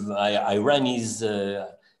 with Irani's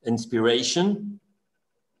inspiration,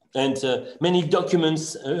 and many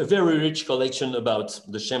documents, a very rich collection about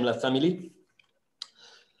the Shemla family.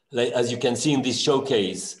 As you can see in this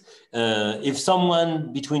showcase, if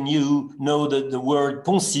someone between you know the word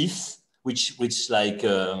poncif, which like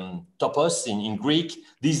topos in Greek,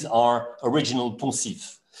 these are original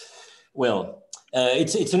poncif. Well,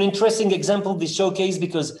 it's an interesting example, this showcase,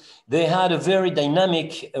 because they had a very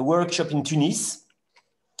dynamic workshop in Tunis,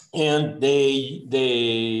 and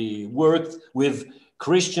they worked with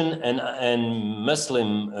Christian and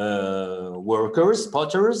Muslim workers,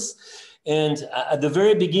 potters. And at the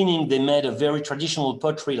very beginning, they made a very traditional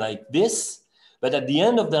pottery like this. But at the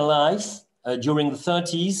end of their life, during the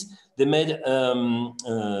 30s, they made a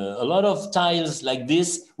lot of tiles like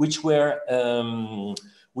this, which were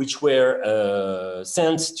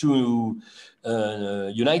sent to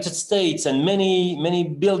United States, and many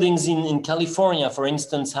buildings in California, for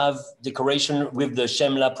instance, have decoration with the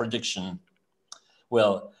Shemla production.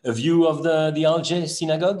 Well, a view of the Alger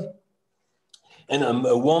synagogue, and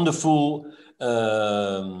a wonderful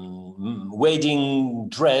wedding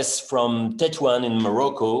dress from Tetuan in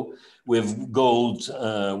Morocco with gold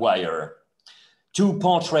wire. Two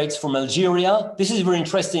portraits from Algeria. This is very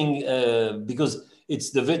interesting because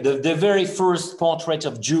it's the very first portrait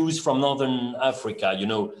of Jews from Northern Africa, you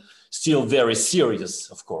know, still very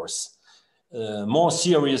serious, of course. More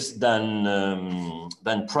serious than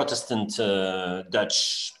Protestant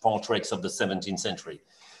Dutch portraits of the 17th century.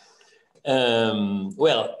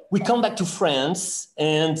 Well, we come back to France,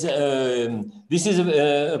 and this is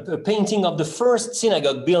a painting of the first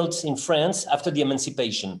synagogue built in France after the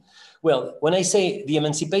emancipation. Well, when I say the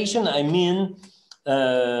emancipation, I mean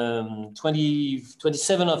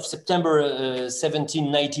 27 of September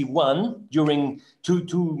 1791, during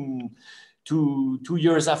two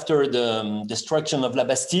years after the destruction of La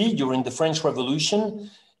Bastille during the French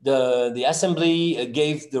Revolution. The Assembly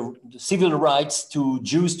gave the civil rights to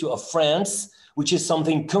Jews of France, which is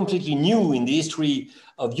something completely new in the history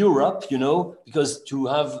of Europe, you know, because to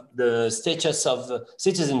have the status of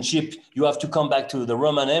citizenship, you have to come back to the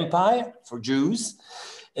Roman Empire for Jews.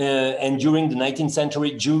 And during the 19th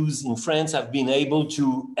century, Jews in France have been able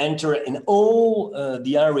to enter in all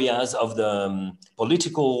the areas of the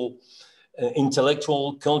political,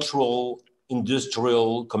 intellectual, cultural,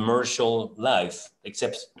 industrial, commercial life,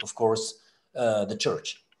 except, of course, the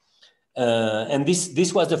church. And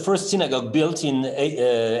this was the first synagogue built in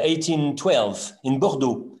 1812 in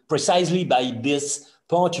Bordeaux, precisely by this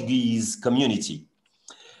Portuguese community.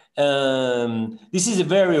 This is a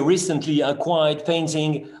very recently acquired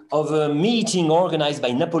painting of a meeting organized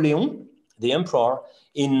by Napoleon, the emperor,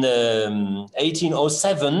 in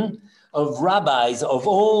 1807, of rabbis of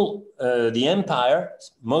all the empire,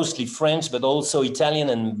 mostly French, but also Italian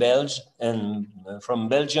and Belgian, and from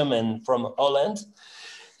Belgium and from Holland,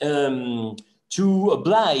 to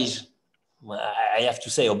oblige, I have to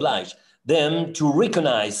say oblige, them to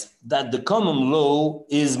recognize that the common law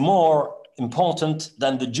is more important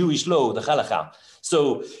than the Jewish law, the halakha.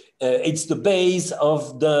 So it's the base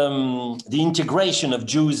of the integration of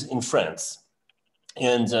Jews in France.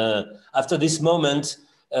 And after this moment,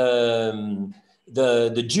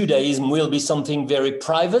 the Judaism will be something very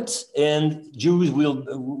private, and Jews will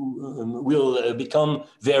become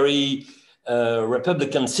very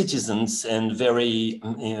Republican citizens and very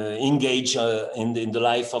engaged in the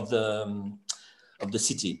life of the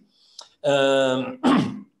city.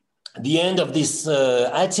 The end of this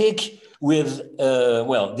attic with,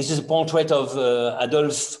 well, this is a portrait of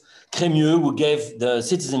Adolphe Crémieux, who gave the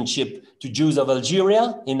citizenship to Jews of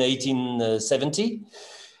Algeria in 1870.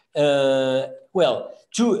 Well,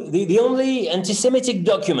 the only anti-Semitic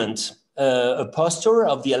document, a poster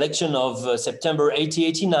of the election of September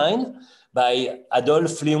 1889 by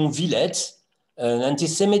Adolphe Léon Villette, an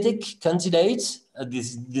anti-Semitic candidate at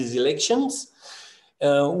these elections.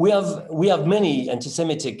 We have many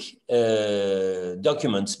anti-Semitic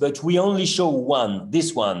documents, but we only show one,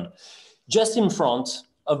 this one, just in front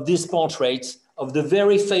of this portrait of the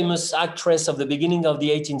very famous actress of the beginning of the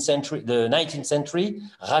 18th century, the 19th century,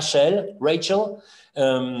 Rachel.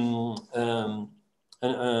 An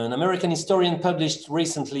American historian published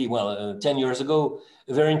recently, well, 10 years ago,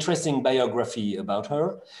 a very interesting biography about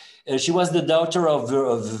her. She was the daughter of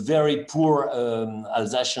a very poor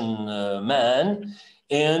Alsatian man.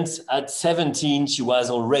 And at 17, she was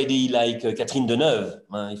already like Catherine Deneuve,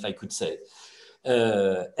 if I could say.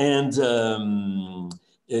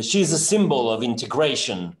 She's a symbol of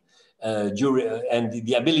integration and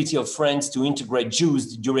the ability of France to integrate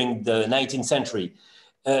Jews during the 19th century.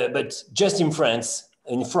 But just in France,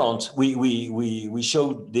 in front, we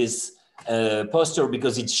showed this poster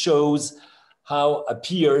because it shows how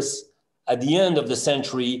appears at the end of the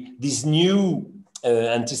century this new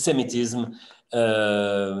anti-Semitism,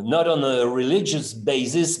 not on a religious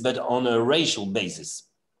basis, but on a racial basis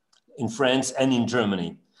in France and in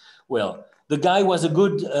Germany. Well, the guy was a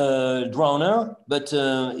good drawer, but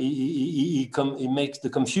he makes the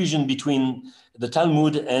confusion between the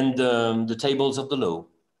Talmud and the tables of the law,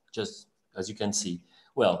 just as you can see.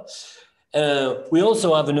 Well, we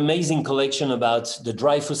also have an amazing collection about the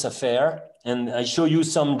Dreyfus affair, and I show you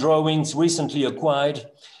some drawings recently acquired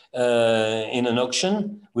in an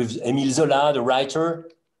auction with Émile Zola, the writer,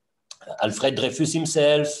 Alfred Dreyfus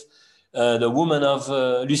himself, the woman of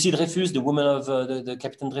Lucie Dreyfus, the woman of the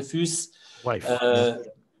Captain Dreyfus. Wife.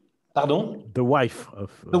 Pardon? The wife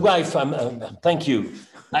of. The wife. Thank you.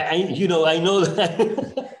 You know, I know.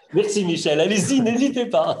 Merci, Michel. Allez-y, n'hésitez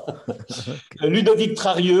pas. Okay. Ludovic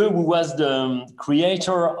Trarieux, who was the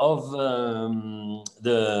creator of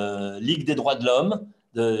the Ligue des Droits de l'Homme,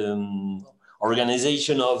 the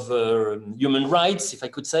organization of human rights, if I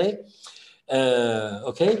could say.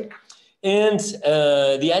 Okay. And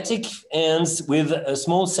the attic ends with a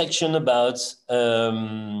small section about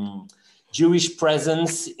Jewish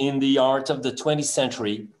presence in the art of the 20th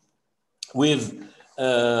century, with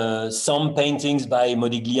some paintings by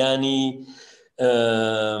Modigliani.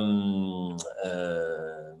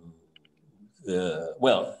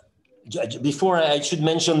 Well, before I should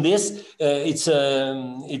mention this, it's a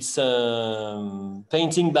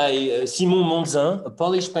painting by Simon Monzin, a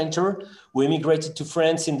Polish painter who immigrated to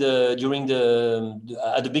France at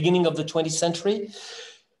the beginning of the 20th century.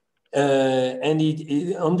 And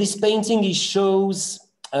on this painting, he shows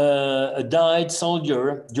a died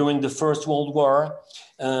soldier during the First World War.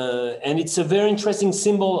 And it's a very interesting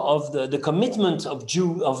symbol of the commitment of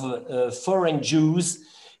foreign Jews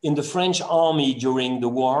in the French army during the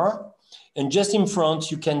war. And just in front,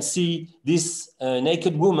 you can see this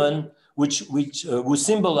naked woman, who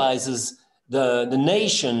symbolizes the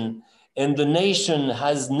nation, and the nation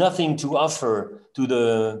has nothing to offer to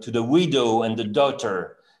the widow and the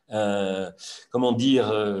daughter. Comment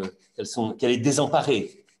dire qu'elle est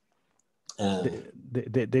désemparée.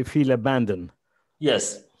 They feel abandoned.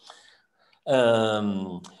 Yes.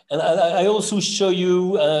 And I also show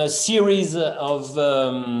you a series of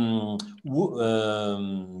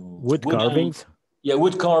wood carvings.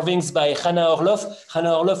 Wood carvings by Hanna Orlov.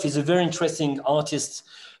 Hanna Orlov is a very interesting artist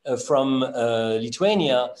from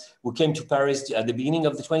Lithuania who came to Paris at the beginning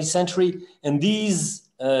of the 20th century. And these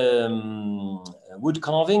wood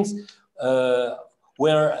carvings,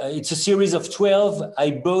 where it's a series of 12.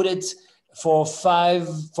 I bought it for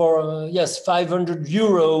 500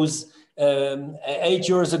 euros 8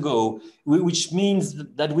 years ago, which means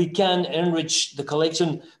that we can enrich the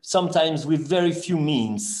collection sometimes with very few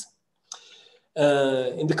means.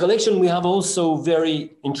 In the collection, we have also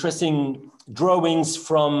very interesting drawings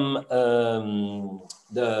from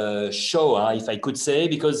the Shoah, if I could say,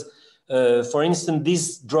 because, for instance,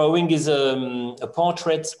 this drawing is a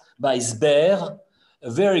portrait by Sber, a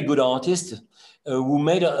very good artist, who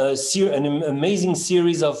made an amazing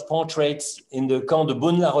series of portraits in the camp de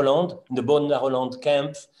Bonne-la-Rolande, in the Bonne-la-Rolande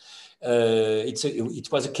camp. It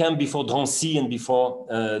was a camp before Drancy and before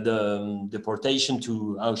the deportation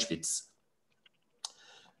to Auschwitz.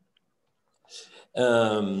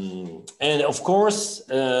 And of course,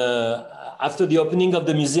 after the opening of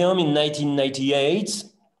the museum in 1998,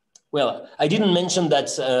 well, I didn't mention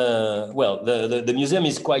that, the museum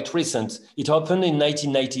is quite recent. It opened in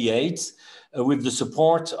 1998 with the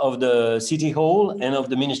support of the City Hall and of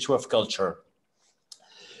the Ministry of Culture.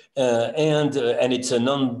 And it's a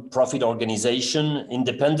non-profit organization,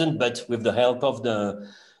 independent, but with the help of the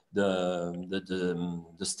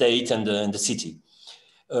state and the city.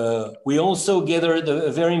 We also gathered a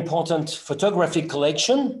very important photographic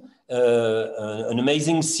collection, an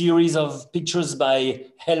amazing series of pictures by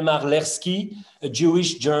Helmar Lersky, a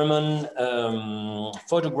Jewish German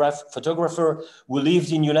photographer who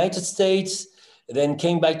lived in the United States, then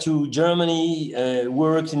came back to Germany,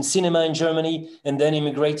 worked in cinema in Germany, and then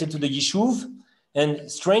immigrated to the Yishuv. And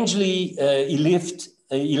strangely, he left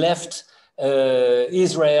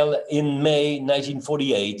Israel in May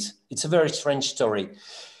 1948. It's a very strange story.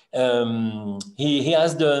 He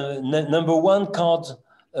has the number one card,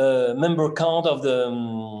 member card of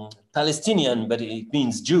the Palestinian, but it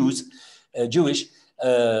means Jewish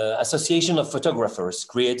Association of Photographers,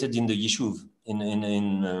 created in the Yishuv in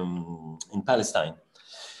Palestine.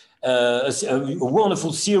 A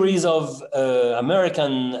wonderful series of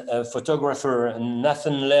American photographer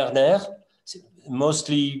Nathan Lerner,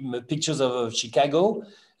 mostly pictures of Chicago,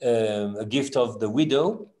 a gift of the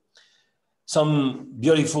widow. Some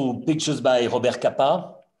beautiful pictures by Robert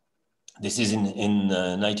Capa. This is in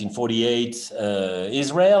 1948,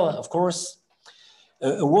 Israel, of course.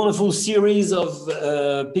 A wonderful series of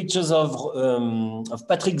pictures of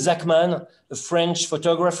Patrick Zachman, a French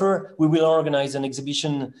photographer. We will organize an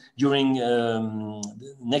exhibition during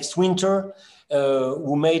next winter,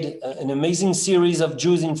 who made an amazing series of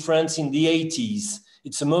Jews in France in the 80s.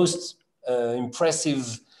 It's the most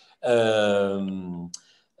impressive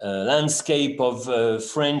landscape of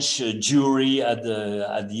French Jewry at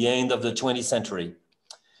the end of the 20th century.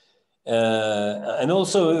 And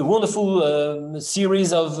also a wonderful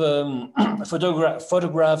series of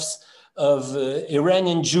photographs of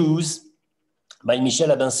Iranian Jews by Michel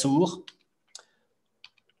Abinsour.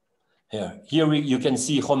 Here you can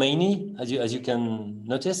see Khomeini, as you can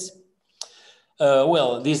notice.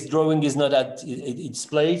 Well, this drawing is not at its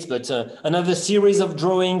place, but another series of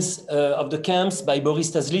drawings of the camps by Boris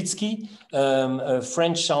Tazlitsky, a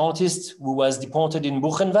French artist who was deported in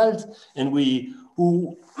Buchenwald, and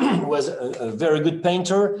who was a very good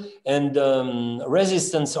painter, and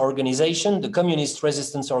resistance organization, the communist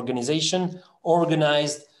resistance organization,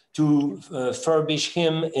 organized to furbish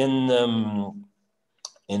him in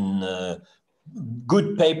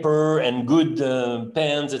good paper and good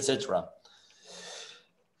pens, etc.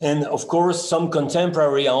 And of course, some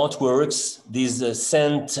contemporary artworks, this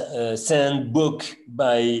sand book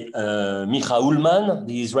by Micha Ullman,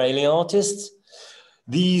 the Israeli artist.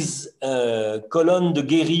 These colonnes de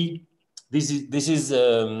Guéry, this is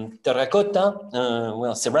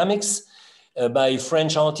terracotta, ceramics, by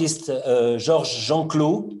French artist Georges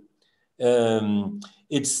Jean-Claude.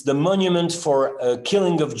 It's the monument for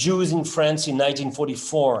killing of Jews in France in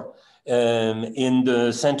 1944 in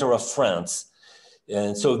the center of France.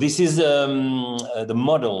 And so this is the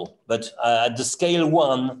model, but at the scale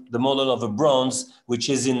 1, the model of a bronze, which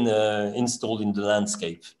is installed in the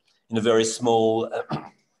landscape in a very small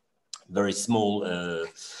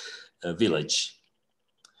village.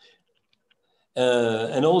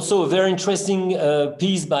 And also a very interesting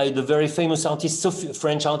piece by the very famous artist,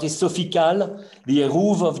 French artist Sophie Calle, the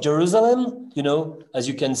Eruv of Jerusalem. You know, as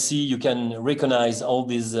you can see, you can recognize all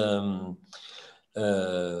these,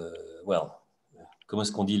 well, comment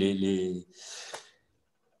est-ce qu'on dit les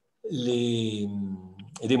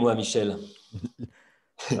aidez-moi, Michel.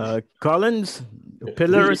 Columns,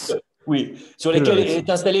 pillars. Oui, sur lesquels est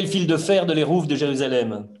installé le fil de fer de l'Eruv de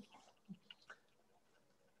Jérusalem.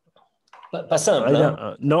 Pas simple,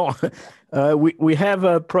 hein? No, we have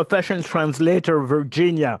a professional translator,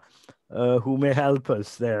 Virginia, who may help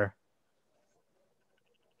us there.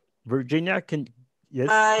 Virginia, yes.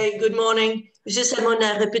 Hi, good morning. Monsieur Salmon,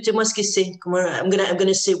 répétez-moi ce que c'est. I'm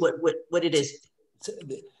gonna say what it is.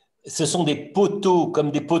 Ce sont des poteaux,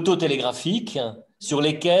 comme des poteaux télégraphiques, sur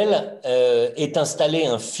lesquels est installé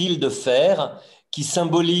un fil de fer qui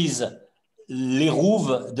symbolise les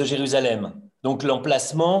rouves de Jérusalem. Donc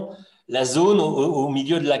l'emplacement, la zone au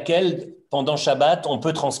milieu de laquelle, pendant Shabbat, on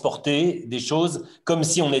peut transporter des choses comme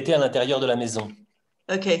si on était à l'intérieur de la maison.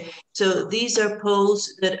 Okay, so these are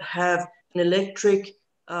poles that have an electric.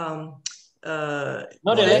 Not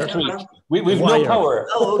electric. We've no power.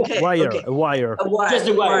 Oh, okay. Wire, okay. a wire. Just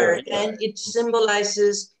a wire. And it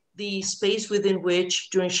symbolizes the space within which,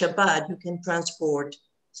 during Shabbat, you can transport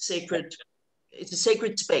sacred. It's a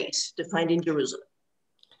sacred space defined in Jerusalem.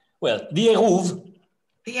 Well, the Eruv.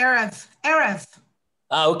 The Erev.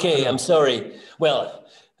 Ah, okay. I'm sorry. Well,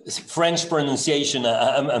 French pronunciation.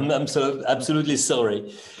 I'm so absolutely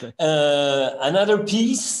sorry. Another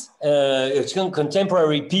piece, a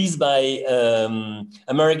contemporary piece by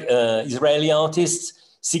Israeli artist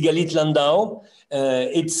Sigalit Landau.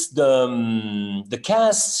 It's the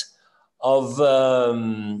cast of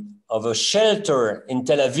a shelter in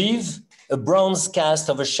Tel Aviv, a bronze cast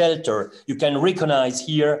of a shelter. You can recognize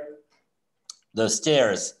here the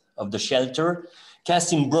stairs of the shelter,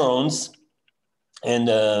 cast in bronze, and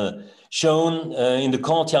shown in the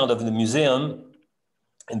courtyard of the museum.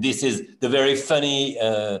 And this is the very funny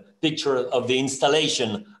picture of the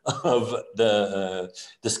installation of the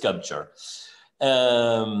sculpture.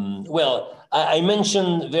 Well, I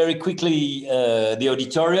mentioned very quickly the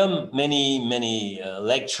auditorium, many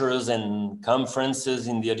lectures and conferences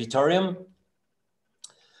in the auditorium,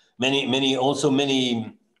 many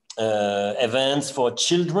events for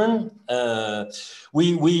children.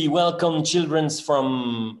 We welcome children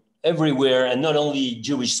from everywhere, and not only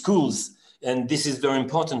Jewish schools, and this is very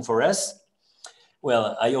important for us.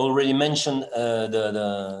 Well, I already mentioned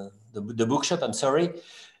the bookshop, I'm sorry.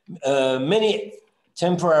 Many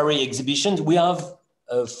temporary exhibitions. We have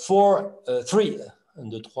four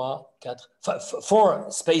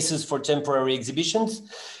spaces for temporary exhibitions,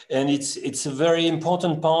 and it's a very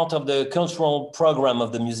important part of the cultural program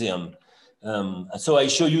of the museum. So I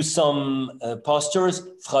show you some posters: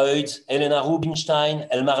 Freud, Elena Rubinstein,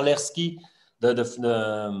 Elmar Lersky, the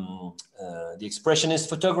expressionist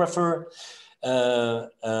photographer,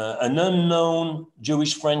 an unknown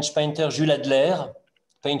Jewish French painter, Jules Adler,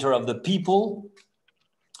 painter of the people.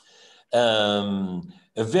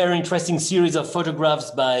 A very interesting series of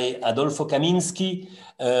photographs by Adolfo Kaminsky,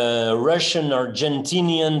 Russian,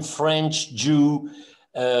 Argentinian, French Jew,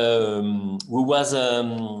 who was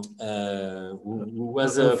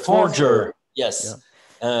a forger. Yes,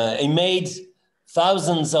 yeah. He made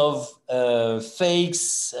thousands of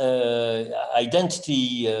fakes,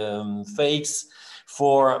 identity fakes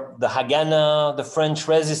for the Haganah, the French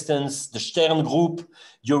resistance, the Stern Group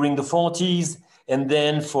during the 40s, and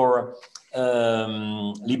then for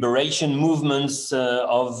liberation movements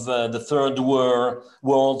of the Third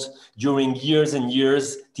World during years and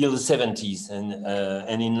years till the 70s. And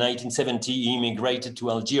in 1970, he immigrated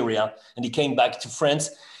to Algeria and he came back to France.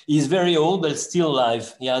 He's very old, but still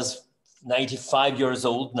alive. He has 95 years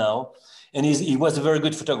old now, and he was a very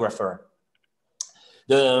good photographer.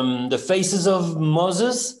 The Faces of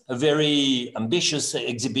Moses, a very ambitious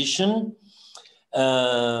exhibition.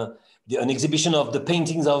 An exhibition of the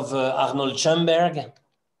paintings of Arnold Schoenberg.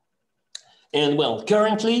 And well,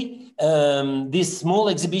 currently, this small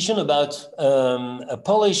exhibition about a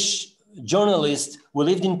Polish journalist who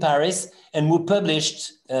lived in Paris and who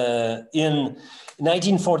published in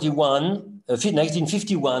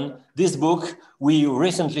 1951, this book we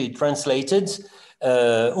recently translated,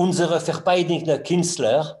 Unsere verpeinigen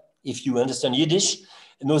Künstler, if you understand Yiddish.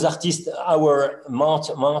 Nos artistes, our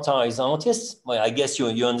martyrs artists. Well, I guess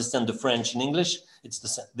you understand the French and English. It's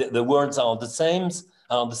the words are the same.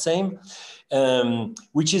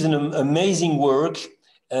 Which is an amazing work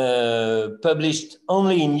published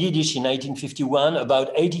only in Yiddish in 1951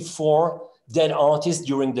 about 84 dead artists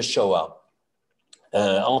during the Shoah.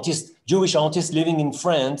 Jewish artists living in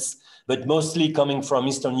France, but mostly coming from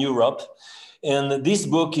Eastern Europe. And this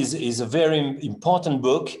book is a very important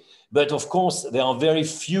book. But of course, there are very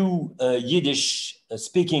few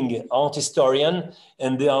Yiddish-speaking art historians,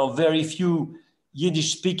 and there are very few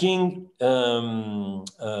Yiddish-speaking. Well,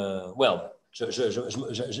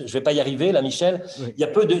 je vais pas y arriver là, Michel. Oui. Il y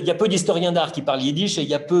a peu d'historiens d'art qui parlent yiddish et il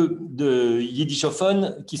y a peu de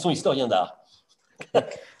yiddishophones qui sont historiens d'art.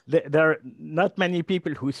 there are not many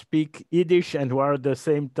people who speak Yiddish and who are at the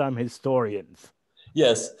same time historians.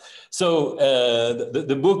 Yes, so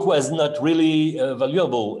the book was not really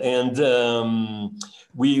valuable, and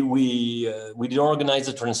we did organize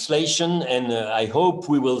a translation, and I hope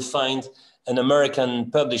we will find an American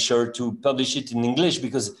publisher to publish it in English,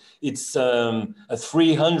 because it's a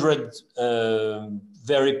 300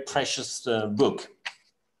 very precious book.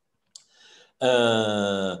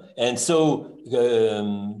 And so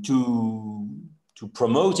to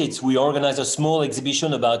promote it, we organized a small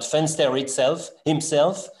exhibition about Fenster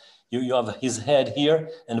himself. You have his head here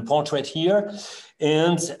and a portrait here,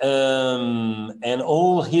 and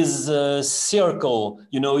all his circle.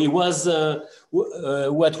 You know, he was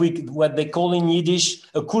what they call in Yiddish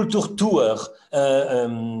a Kulturtuer,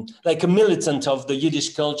 like a militant of the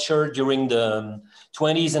Yiddish culture during the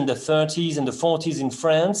 20s and the 30s and the 40s in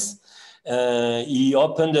France. He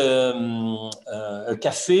opened a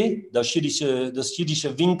café, das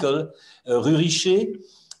Jiddische Winkel, Rue Richer,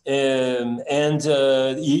 and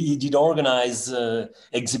he did organize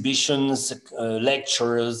exhibitions,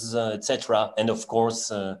 lectures, etc., and of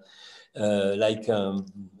course, like a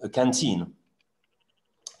canteen.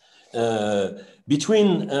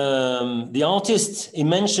 Between the artists he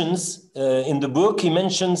mentions in the book, he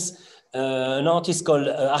mentions an artist called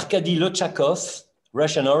Arkady Lochakov,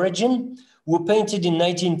 Russian origin, who painted in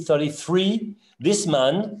 1933 this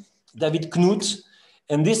man, David Knut,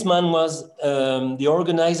 and this man was the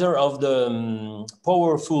organizer of the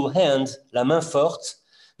powerful hand, La Main Forte,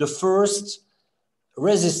 the first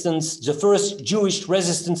Jewish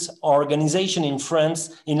resistance organization in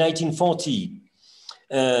France in 1940.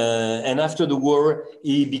 And after the war,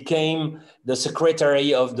 he became the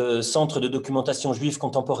secretary of the Centre de Documentation Juive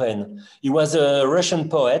Contemporaine. He was a Russian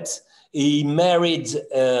poet. He married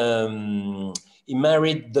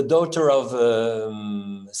the daughter of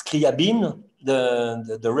Skryabin,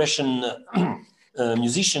 the Russian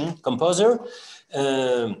musician, composer,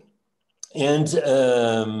 and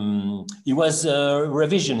he was a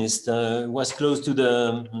revisionist. Was close to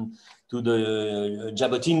the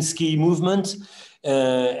Jabotinsky movement,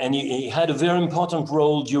 and he had a very important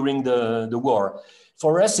role during the war.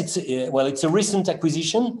 For us, it's a recent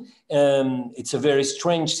acquisition. It's a very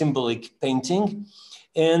strange symbolic painting.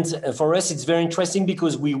 And for us, it's very interesting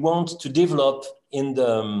because we want to develop in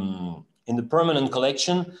the permanent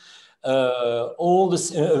collection a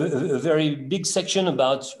very big section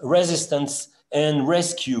about resistance and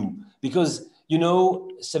rescue. Because, you know,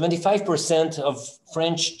 75% of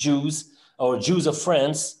French Jews or Jews of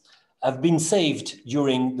France have been saved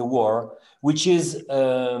during the war, which is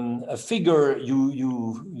a figure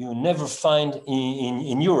you never find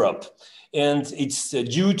in Europe. And it's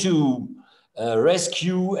due to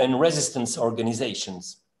rescue and resistance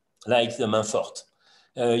organizations like the Main Forte.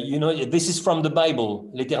 You know, this is from the Bible.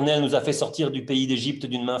 L'Éternel nous a fait sortir du pays d'Égypte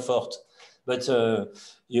d'une main forte. But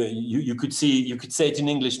you could say it in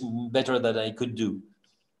English better than I could do.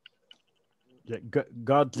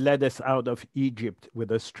 God led us out of Egypt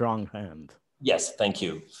with a strong hand. Yes, thank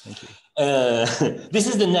you. Thank you. This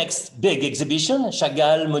is the next big exhibition,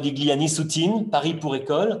 Chagall, Modigliani, Soutine, Paris pour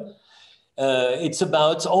École. It's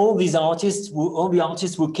about all the artists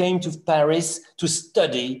who came to Paris to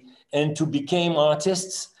study and to become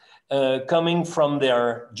artists, coming from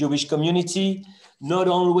their Jewish community, not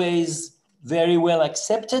always very well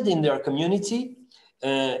accepted in their community,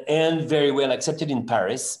 and very well accepted in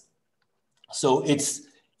Paris. So it's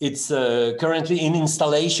currently in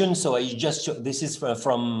installation. So this is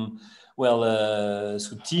from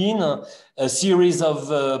Soutine, a series of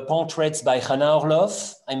portraits by Hannah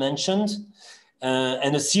Orloff, I mentioned,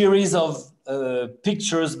 and a series of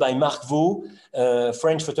pictures by Marc Vaux, a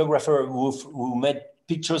French photographer who made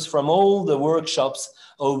pictures from all the workshops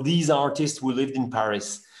of these artists who lived in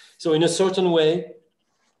Paris. So in a certain way,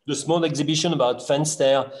 the small exhibition about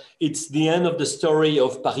Fenster, it's the end of the story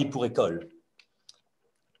of Paris pour École.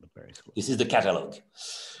 This is the catalog.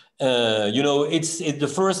 You know, it's the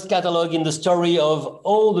first catalog in the story of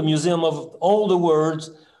all the Museum of all the World,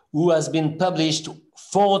 who has been published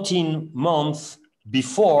 14 months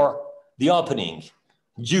before the opening,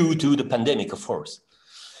 due to the pandemic, of course.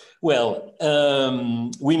 Well,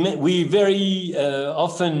 we use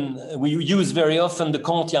very often the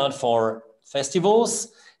courtyard for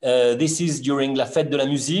festivals. This is during La Fête de la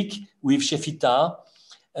Musique with Shefita,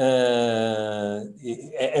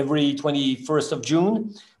 every 21st of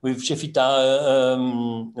June with Shefita,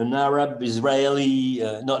 an Arab Israeli,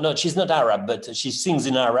 no, she's not Arab, but she sings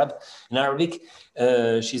in Arabic.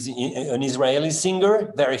 She's an Israeli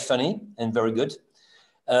singer, very funny and very good.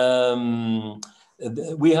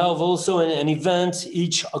 We have also an event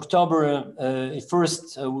each October,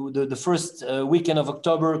 the first weekend of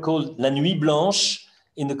October, called La Nuit Blanche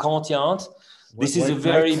in the courtyard. This is a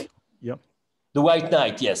very... Yep. The White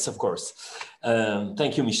Night, yes, of course.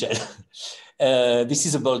 Thank you, Michel. This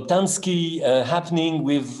is a Boltanski happening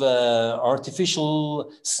with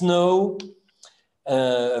artificial snow,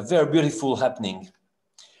 a very beautiful happening.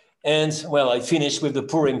 And well, I finished with the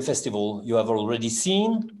Purim festival you have already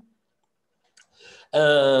seen.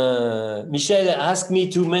 Michel asked me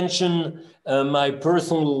to mention my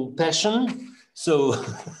personal passion. So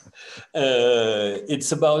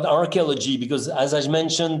it's about archaeology, because as I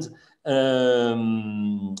mentioned,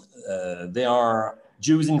 there are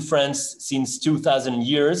Jews in France since 2000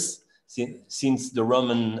 years, since the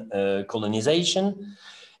Roman colonization.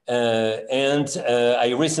 And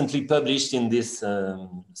I recently published in this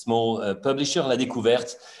small publisher, La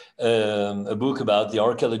Découverte, a book about the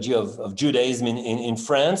archaeology of Judaism in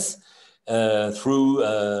France through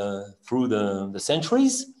the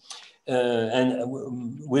centuries, and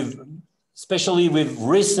especially with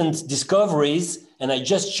recent discoveries. And I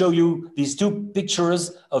just show you these two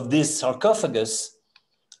pictures of this sarcophagus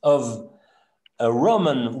of a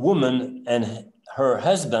Roman woman and her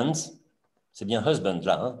husband. C'est bien husband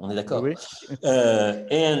là, hein? On est d'accord? Oui.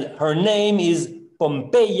 And her name is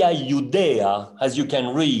Pompeia Judea, as you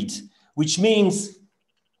can read, which means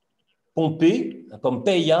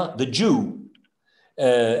Pompeia, the Jew.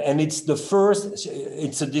 And it's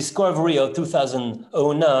a discovery of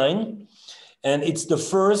 2009. And it's the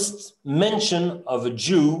first mention of a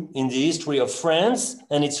Jew in the history of France,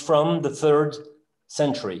 and it's from the 3rd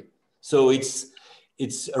century. So it's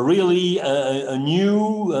really a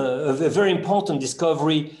new, a very important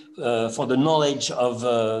discovery for the knowledge of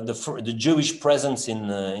the Jewish presence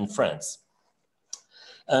in France.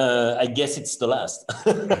 I guess it's the last.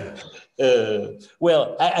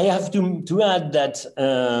 Well, I have to add that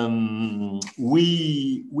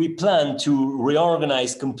we plan to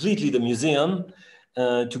reorganize completely the museum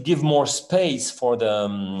to give more space for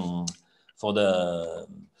the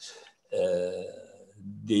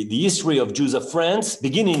history of Jews of France,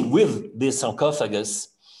 beginning with this sarcophagus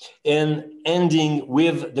and ending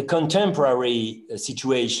with the contemporary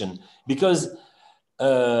situation, because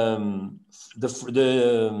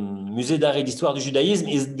the Musée d'Art et d'Histoire du Judaïsme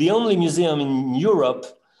is the only museum in Europe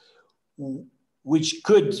which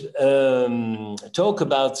could talk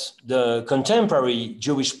about the contemporary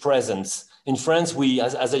Jewish presence. In France,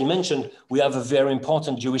 as I mentioned, we have a very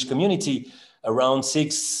important Jewish community, around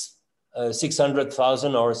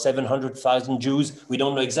 600,000 or 700,000 Jews. We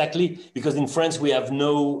don't know exactly, because in France we have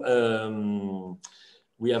no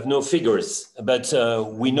figures, but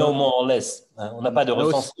we know more or less. On n'a pas de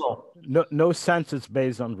recensement. No census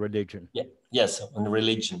based on religion. Yeah, yes, on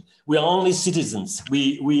religion. We are only citizens.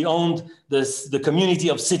 We own the community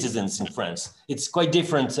of citizens in France. It's quite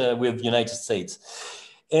different with the United States.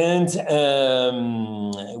 And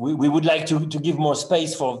we would like to give more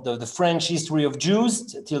space for the French history of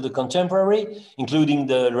Jews till the contemporary, including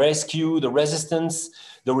the rescue, the resistance,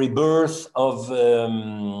 the rebirth of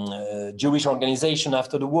Jewish organization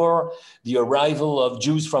after the war, the arrival of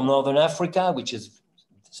Jews from Northern Africa, which is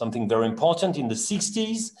something very important in the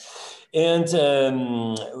 60s. And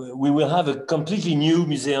we will have a completely new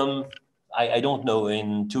museum, I don't know,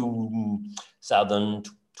 in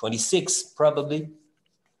 2026, probably.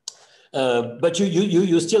 But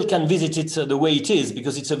you still can visit it the way it is,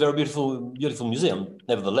 because it's a very beautiful museum,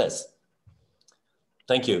 nevertheless.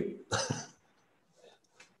 Thank you.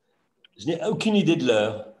 Je n'ai aucune idée de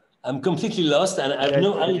l'heure. I'm completely lost, and I have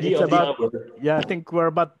no idea of the hour. Yeah, I think we're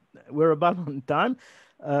about on time.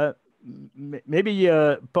 Maybe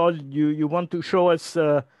Paul, you want to show us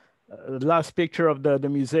the last picture of the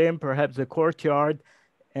museum, perhaps the courtyard,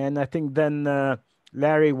 and I think then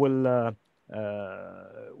Larry will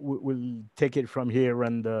take it from here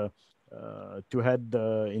and to head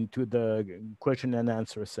into the question and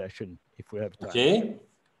answer session if we have time. Okay.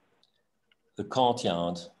 The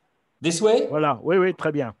courtyard. This way? Voilà. Oui,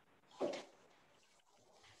 très bien.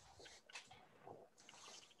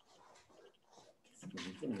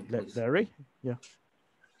 Larry? Yeah.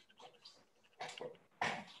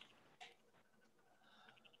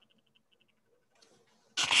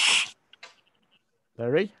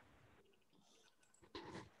 Larry?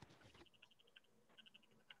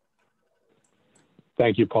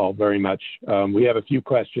 Thank you, Paul, very much. We have a few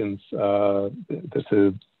questions to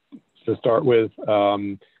start with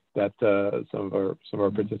that some of our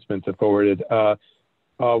participants have forwarded.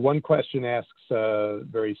 One question asks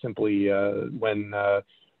very simply, when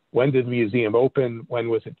when did the museum open? When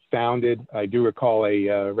was it founded? I do recall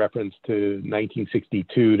a reference to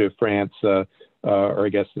 1962 to France, or I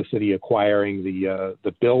guess the city acquiring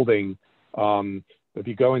the building. If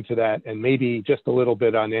you go into that, and maybe just a little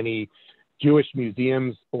bit on any Jewish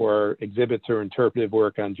museums or exhibits or interpretive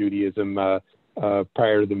work on Judaism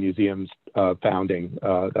prior to the museum's founding,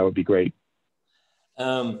 that would be great.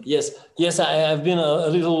 Yes, I've been a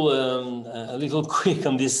little quick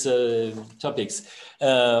on these topics.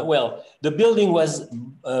 Well, the building was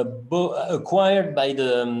acquired by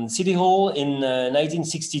the City Hall in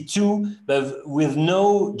 1962, but with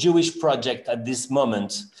no Jewish project at this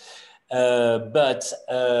moment. And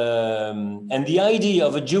the idea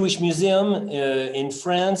of a Jewish museum in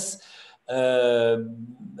France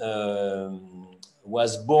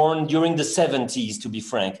was born during the 70s, to be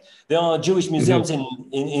frank. There are Jewish museums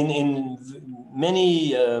in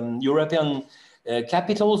many European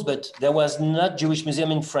capitals, but there was not Jewish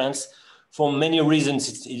museum in France for many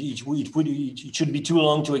reasons. It should be too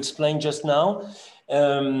long to explain just now.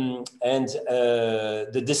 The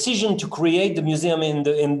decision to create the museum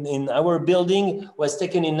in our building was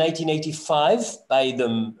taken in 1985 by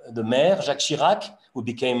the mayor, Jacques Chirac, who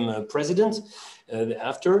became president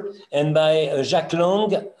after, and by Jacques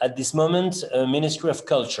Lang, at this moment, Ministry of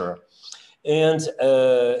Culture. And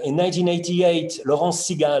in 1988, Laurence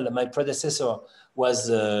Sigal, my predecessor, was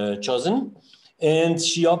chosen. And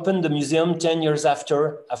she opened the museum 10 years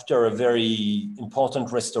after a very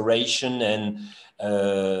important restoration and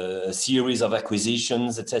a series of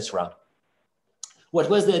acquisitions, etc. What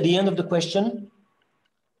was the end of the question?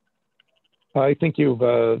 I think you've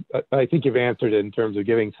answered it in terms of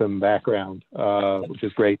giving some background, which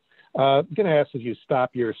is great. I'm going to ask if you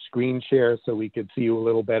stop your screen share so we could see you a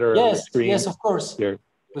little better on the screen. Yes, of course. Here.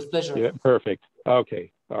 With pleasure. Yeah, perfect.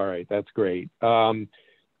 Okay. All right. That's great. So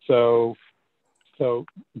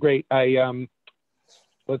great.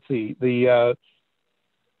 Let's see.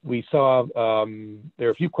 We saw there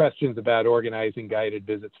are a few questions about organizing guided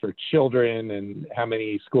visits for children and how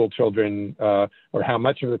many school children or how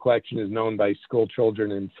much of the collection is known by school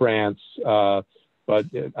children in France. But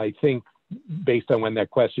I think based on when that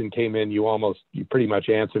question came in, you pretty much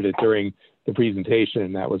answered it during the presentation,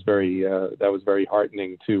 and that was very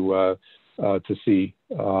heartening to see.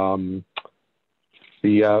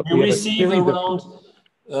 We receive around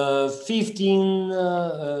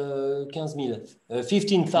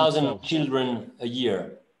 15,000 children a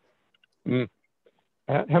year.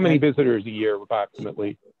 How many visitors a year,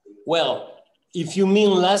 approximately? Well, if you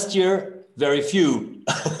mean last year, very few,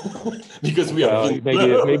 because we are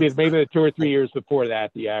maybe the 2 or 3 years before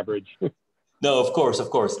that, the average. No, of course.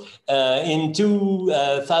 In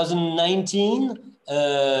 2019,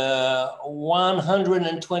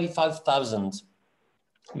 125,000,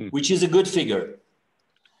 which is a good figure.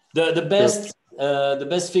 The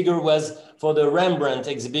best figure was for the Rembrandt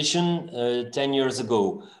exhibition 10 years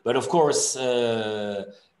ago. But of course,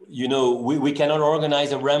 we cannot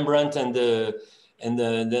organize a Rembrandt and the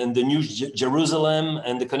New Jerusalem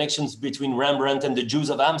and the connections between Rembrandt and the Jews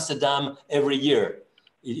of Amsterdam every year.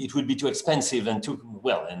 It would be too expensive and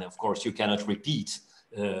and of course you cannot repeat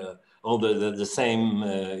all the same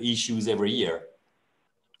issues every year.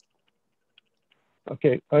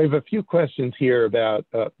 Okay, I have a few questions here about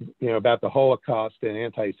the Holocaust and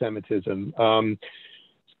anti-Semitism.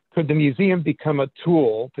 Could the museum become a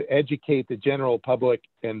tool to educate the general public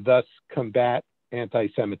and thus combat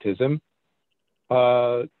anti-Semitism?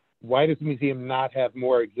 Why does the museum not have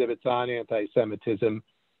more exhibits on anti-Semitism?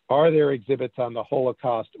 Are there exhibits on the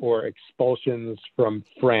Holocaust or expulsions from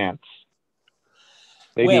France?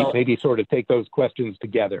 Maybe sort of take those questions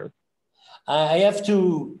together. I have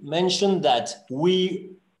to mention that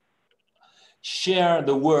we share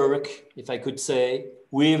the work, if I could say,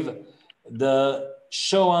 with the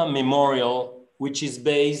Shoah Memorial, which is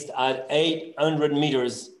based at 800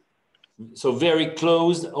 meters, so very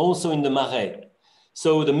close, also in the Marais.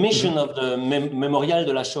 So the mission of the Memorial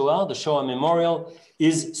de la Shoah, the Shoah Memorial,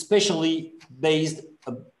 is specially based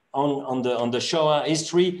on the Shoah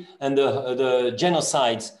history and the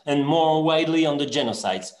genocides, and more widely on the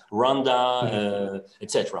genocides, Rwanda,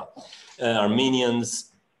 etc.,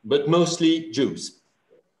 Armenians, but mostly Jews.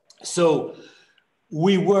 So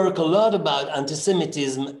we work a lot about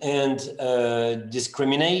anti-Semitism and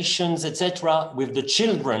discriminations, etc., with the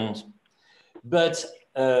children, but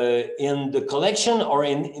in the collection or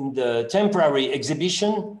in the temporary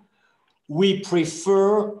exhibition, we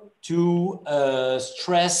prefer to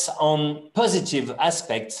stress on positive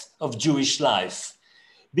aspects of Jewish life,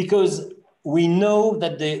 because we know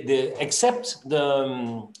that except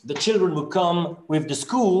the children who come with the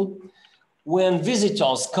school, when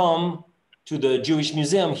visitors come to the Jewish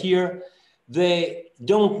Museum here, they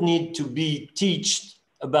don't need to be taught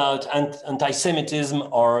about anti-Semitism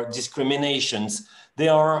or discriminations. They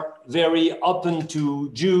are very open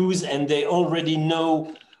to Jews, and they already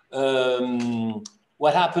know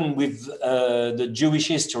what happened with the Jewish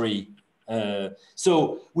history.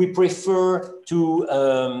 So we prefer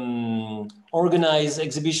to organize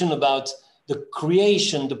exhibition about the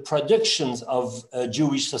creation, the productions of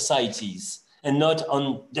Jewish societies, and not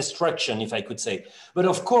on destruction, if I could say. But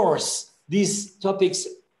of course, these topics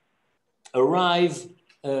arrive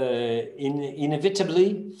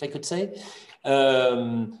inevitably, if I could say.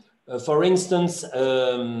 For instance,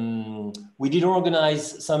 we did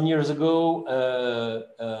organize some years ago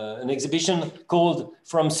an exhibition called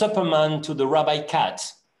From Superman to the Rabbi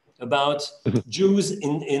Cat, about Jews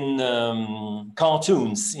in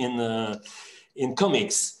cartoons, in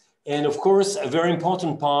comics. And of course, a very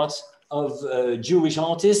important part of Jewish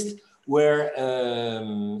artists were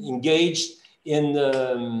engaged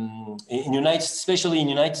especially in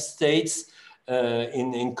United States,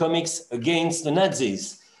 in comics against the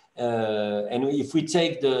Nazis. And if we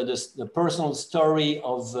take the personal story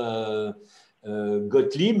of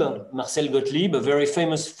Gottlieb, Marcel Gottlieb, a very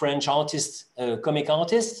famous French artist, comic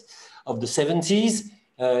artist of the 70s,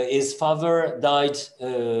 his father died,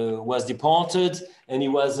 was deported, and he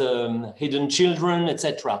was hidden children,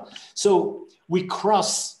 etc. So we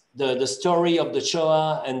cross the story of the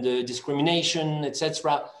Shoah and the discrimination,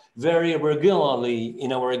 etc., very regularly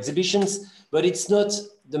in our exhibitions, but it's not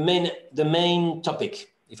the main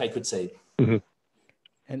topic, if I could say.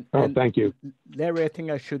 And thank you. Larry, I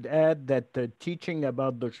think I should add that teaching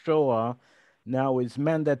about the Shoah now is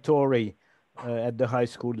mandatory at the high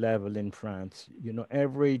school level in France. You know,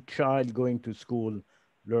 every child going to school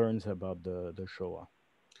learns about the Shoah.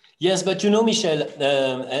 Yes, but you know, Michel,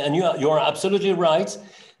 and you are absolutely right,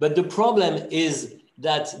 but the problem is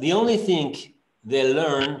that the only thing they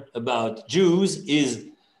learn about Jews is,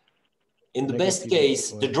 in the best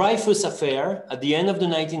case, the Dreyfus affair at the end of the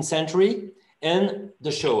 19th century and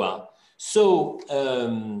the Shoah. So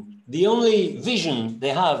the only vision they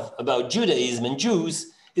have about Judaism and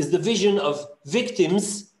Jews is the vision of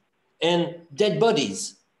victims and dead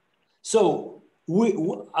bodies. So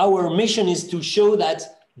our mission is to show that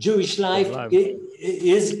Jewish life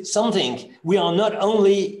is something. We are not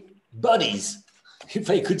only bodies, if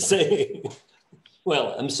I could say.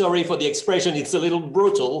 Well, I'm sorry for the expression. It's a little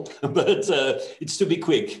brutal, but it's to be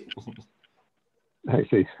quick. I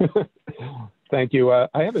see. Thank you. I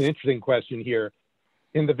have an interesting question here.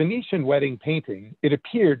 In the Venetian wedding painting, it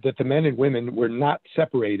appeared that the men and women were not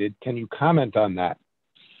separated. Can you comment on that?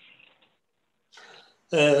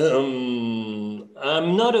 I'm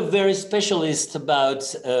not a very specialist about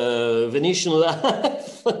Venetian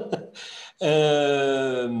life.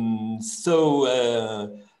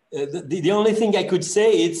 The only thing I could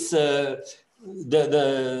say is I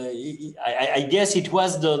guess it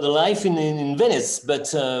was the life in Venice.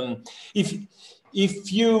 But if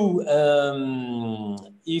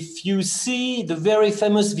you see the very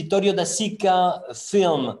famous Vittorio da Sica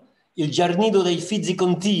film Il Giardino dei Fizzi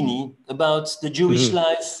Contini about the Jewish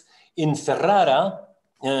life in Ferrara,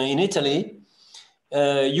 in Italy,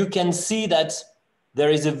 you can see that there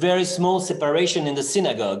is a very small separation in the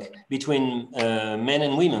synagogue between men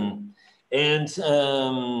and women. And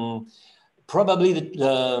probably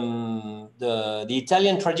the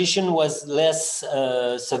Italian tradition was less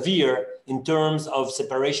severe in terms of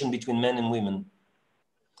separation between men and women.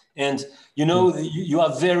 And you know, you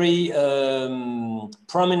have very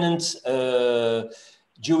prominent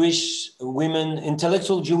Jewish women,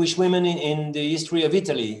 intellectual Jewish women in the history of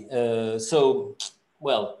Italy.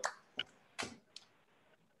 Well,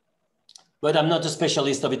 but I'm not a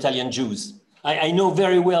specialist of Italian Jews. I know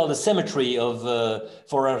very well the cemetery of,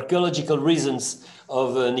 for archaeological reasons,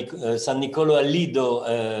 of San Niccolò al Lido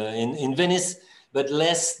in Venice, but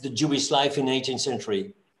less the Jewish life in the 18th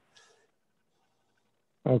century.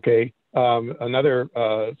 Okay, another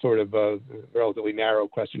sort of relatively narrow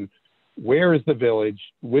question. Where is the village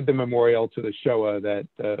with the memorial to the Shoah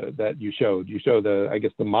that you showed? You showed I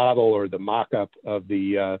guess the model or the mock-up of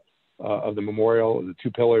the memorial, the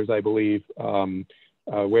two pillars, I believe.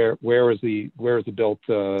 Where is the built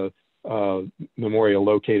memorial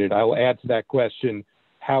located? I'll add to that question: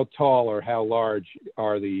 how tall or how large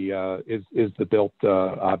are is the built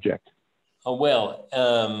object? Oh, well,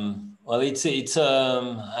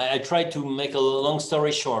 I tried to make a long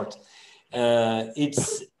story short.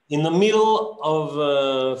 It's in the middle of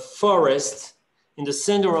a forest in the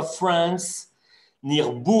center of France,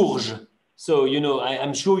 near Bourges. So, you know,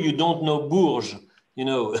 I'm sure you don't know Bourges. you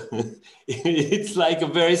know, it's like a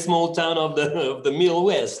very small town of the Middle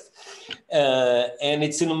West. And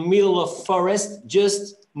it's in the middle of forest,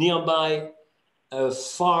 just nearby a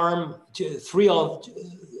farm, three or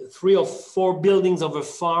four buildings of a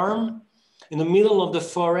farm in the middle of the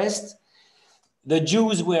forest. The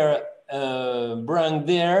Jews were brought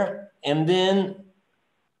there, and then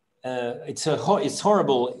it's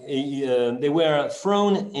horrible. They were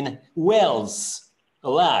thrown in wells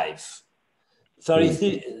alive.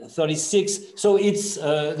 36. So it's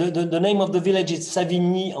the name of the village is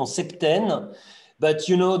Savigny-en-Septaine, but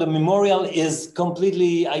you know the memorial is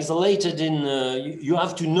completely isolated in. You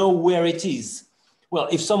have to know where it is. Well,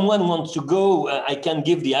 if someone wants to go, I can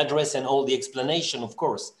give the address and all the explanation. Of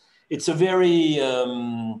course, it's a very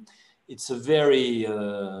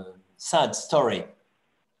sad story,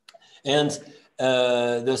 and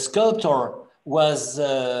the sculptor was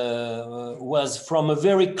from a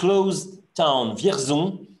very close town,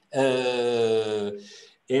 Vierzon,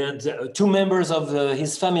 and two members of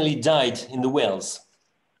his family died in the wells.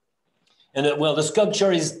 And well, the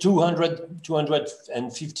sculpture is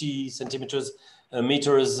 250 centimeters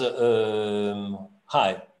meters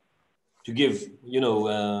high, to give, you know,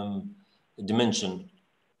 a dimension.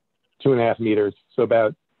 2.5 meters, so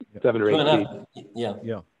about 7 or 8 feet. Yeah.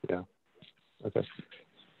 Okay.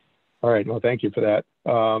 All right. Well, thank you for that.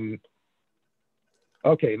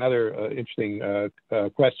 Okay, another interesting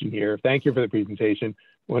question here. Thank you for the presentation.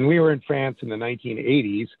 When we were in France in the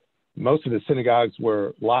 1980s, most of the synagogues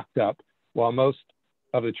were locked up, while most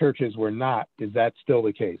of the churches were not. Is that still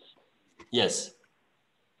the case? Yes.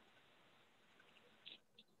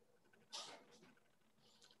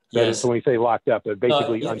 Yes. When we say locked up,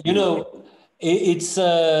 basically, you know,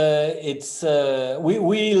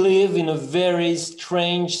 we live in a very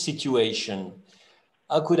strange situation.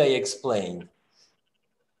 How could I explain?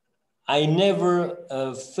 I never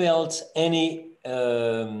felt any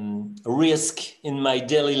risk in my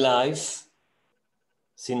daily life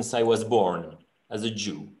since I was born as a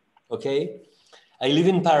Jew. Okay, I live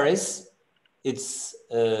in Paris. It's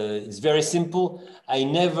very simple. I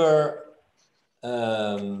never,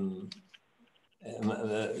 you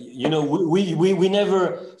know, we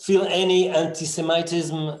never feel any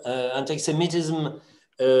anti-Semitism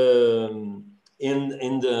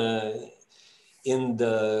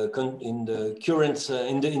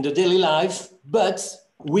in the daily life, but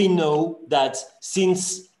we know that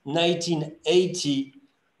since 1980,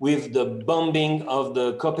 with the bombing of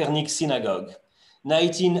the Copernic synagogue,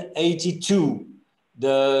 1982,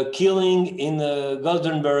 the killing in the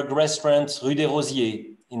Goldenberg restaurant Rue des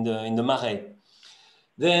Rosiers in the Marais,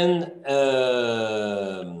 then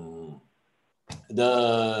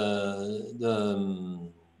the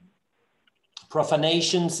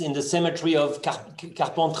profanations in the cemetery of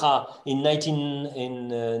Carpentras in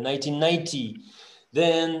 1990,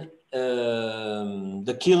 then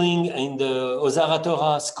the killing in the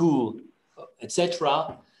Ozaratora school,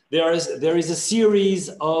 etc. There is a series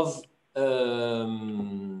of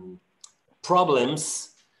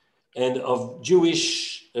problems and of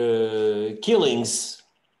Jewish killings.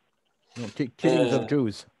 Killings of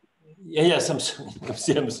Jews. Yes, I'm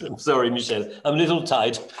sorry, Michel. I'm a little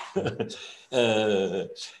tired.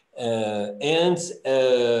 And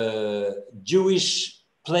Jewish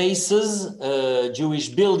places, Jewish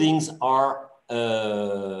buildings are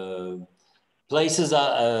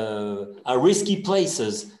risky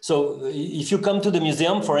places. So if you come to the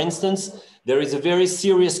museum, for instance, there is a very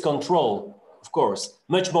serious control, of course,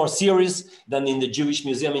 much more serious than in the Jewish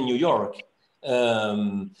Museum in New York.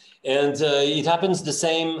 And it happens the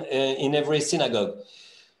same in every synagogue.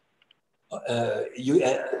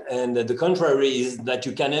 And the contrary is that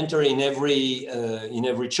you can enter in every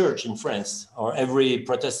church in France or every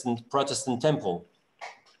Protestant temple.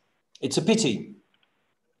 It's a pity.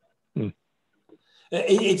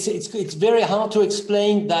 It's very hard to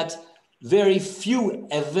explain that very few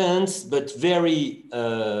events, but very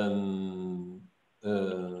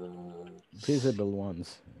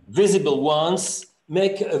visible ones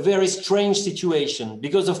make a very strange situation,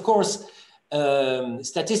 because of course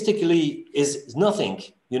statistically is nothing,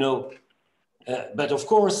 you know, but of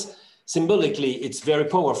course symbolically it's very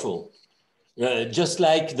powerful. Just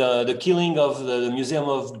like the killing of the Museum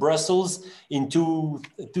of Brussels in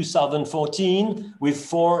 2014 with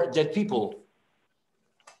 4 dead people.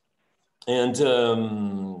 And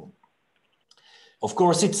of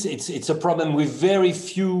course it's a problem with very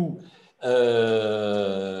few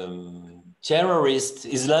terrorists,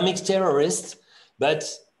 Islamic terrorists, but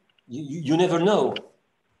you never know.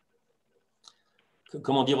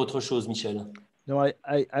 Comment dire autre chose, Michel? No,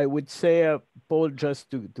 I would say, Paul, just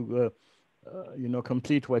to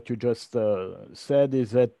complete what you just said,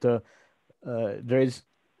 is that there is,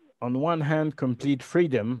 on one hand, complete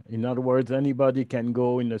freedom. In other words, anybody can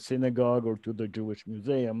go in a synagogue or to the Jewish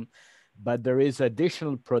museum, but there is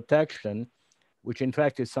additional protection, which in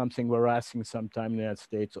fact is something we're asking sometime in the United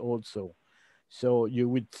States also. So you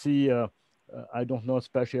would see, I don't know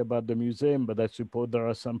especially about the museum, but I suppose there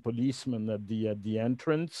are some policemen at the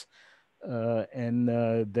entrance, and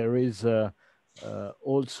there is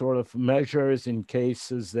all sort of measures in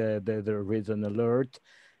cases that there is an alert.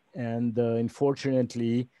 And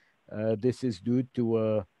unfortunately, this is due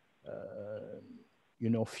to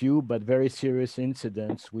few but very serious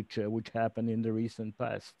incidents which happened in the recent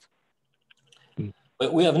past.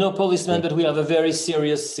 But we have no policemen, but we have a very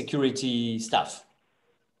serious security staff.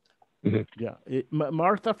 Mm-hmm. Yeah,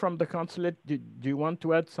 Martha from the consulate, do you want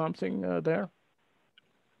to add something there?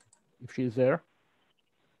 If she's there.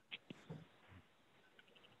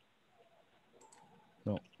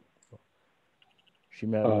 No. She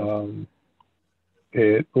may have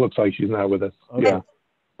it looks like she's not with us. Okay. Yeah.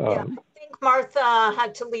 I think Martha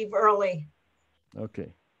had to leave early.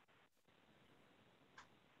 Okay.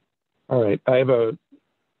 All right. I have an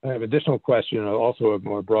additional question, also a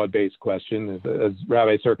more broad-based question. As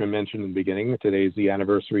Rabbi Serkin mentioned in the beginning, today is the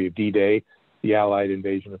anniversary of D-Day, the Allied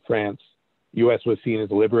invasion of France. The U.S. was seen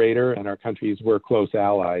as a liberator, and our countries were close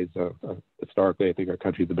allies. Historically, I think our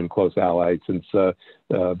countries have been close allies since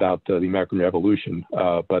about the American Revolution.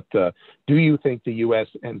 But do you think the U.S.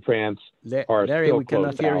 and France are Larry, still we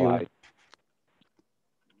close cannot hear allies? you.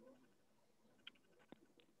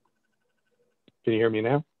 Can you hear me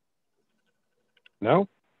now? No?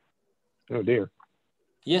 Oh, dear.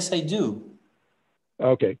 Yes, I do.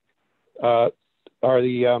 Okay. Are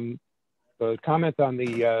the comment on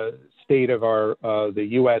the state of our the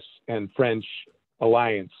U.S. and French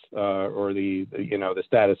alliance, or the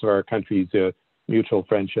status of our countries' mutual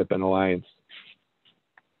friendship and alliance?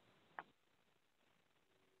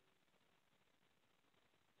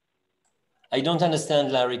 I don't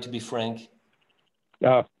understand, Larry, to be frank.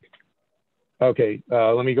 Okay,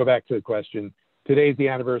 let me go back to the question. Today's the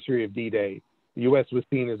anniversary of D-Day. The U.S. was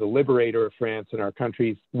seen as a liberator of France, and our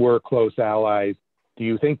countries were close allies. Do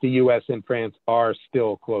you think the U.S. and France are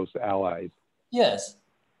still close allies? Yes,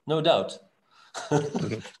 no doubt.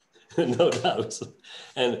 No doubt.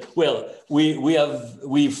 And well,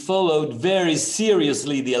 we followed very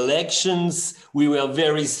seriously the elections. We were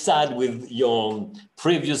very sad with your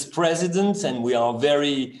previous president, and we follow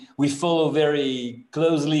very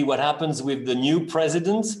closely what happens with the new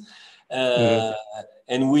president.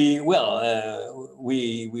 And we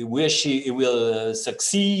wish he will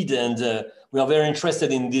succeed, and we are very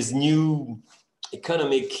interested in this new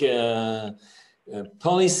economic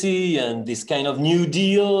policy and this kind of new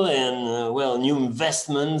deal and new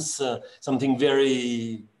investments, something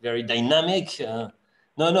very, very dynamic. And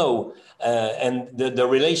the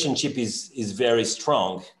relationship is very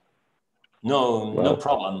strong. No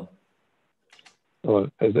problem.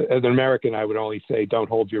 Well, as an American, I would only say don't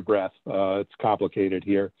hold your breath. It's complicated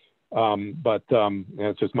here, but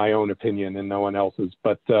it's just my own opinion and no one else's.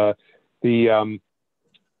 But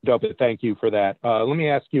thank you for that. Let me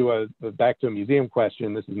ask you back to a museum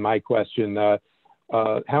question. This is my question.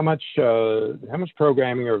 How much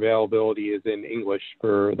programming or availability is in English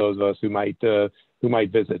for those of us who might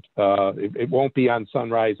visit? It won't be on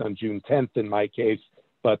Sunrise on June 10th in my case,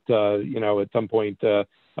 but at some point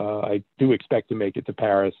I do expect to make it to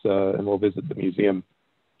Paris and we'll visit the museum.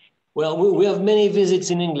 Well, we have many visits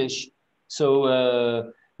in English,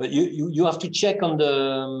 so but you have to check on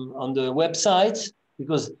the website,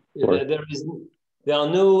 because Sure. there are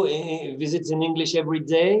no visits in English every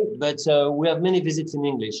day, but we have many visits in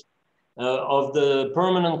English of the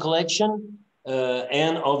permanent collection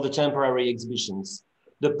and of the temporary exhibitions.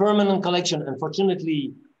 The permanent collection,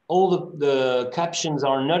 unfortunately, all the captions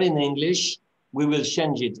are not in English. We will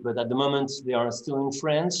change it, but at the moment they are still in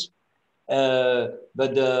French.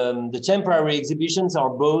 But the temporary exhibitions are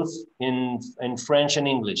both in French and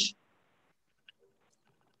English.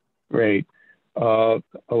 Great. A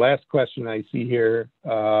last question I see here.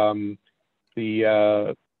 Will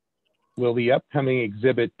the upcoming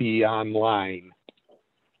exhibit be online?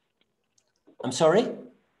 I'm sorry?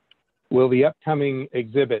 Will the upcoming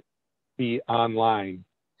exhibit be online?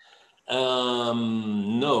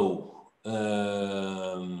 No.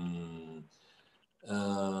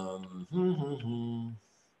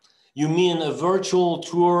 You mean a virtual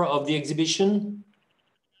tour of the exhibition?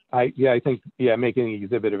 I think making the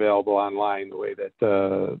exhibit available online the way that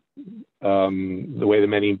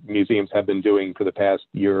many museums have been doing for the past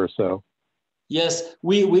year or so. Yes,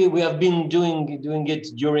 we have been doing it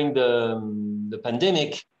during the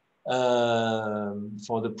pandemic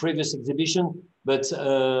for the previous exhibition, but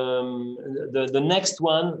the next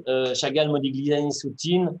one, Chagall Modigliani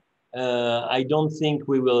Soutine, I don't think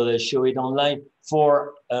we will show it online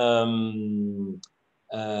for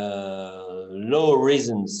low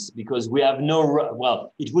reasons, because we have no,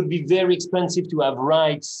 well, it would be very expensive to have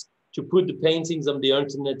rights to put the paintings on the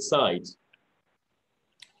internet site.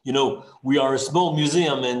 You know, we are a small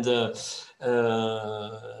museum, and the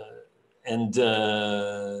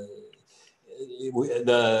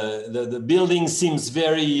building seems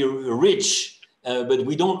very rich, but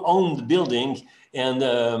we don't own the building, and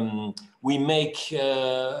we make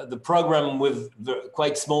the program with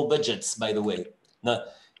quite small budgets, by the way. Now,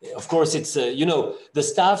 of course, it's, you know, the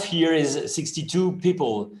staff here is 62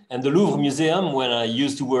 people, and the Louvre Museum, when I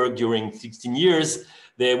used to work during 16 years,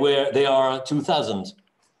 they are 2,000.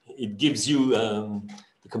 It gives you the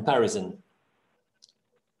comparison.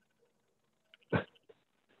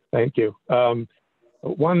 Thank you.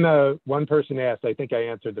 One person asked, I think I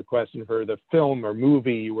answered the question for the film or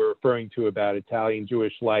movie you were referring to about Italian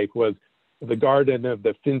Jewish life was The Garden of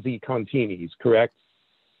the Finzi Continis, correct?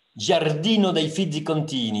 Giardino dei Fizzi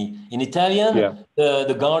Contini. In Italian, yeah.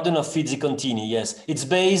 The Garden of Fizzi Contini, yes. It's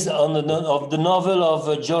based on the novel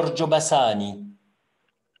of Giorgio Bassani.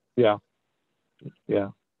 Yeah, yeah.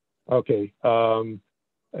 Okay. One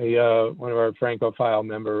of our Francophile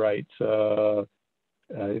member writes,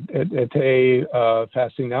 était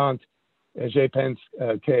fascinant. Je pense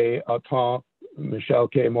qu'autant Michel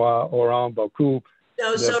que moi auront beaucoup.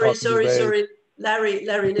 No, sorry. Larry,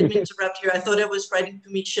 let me interrupt here. I thought I was writing to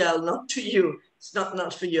Michel, not to you. It's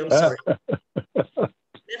not for you, I'm sorry.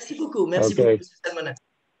 Merci beaucoup. Merci beaucoup, M. Salmona.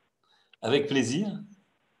 Avec plaisir.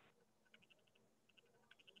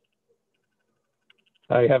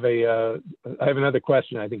 I have another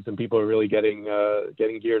question. I think some people are really getting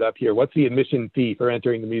geared up here. What's the admission fee for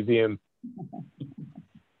entering the museum?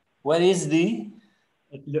 What is the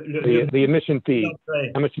admission fee?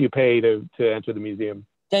 How much do you pay to enter the museum?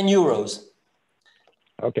 10 euros.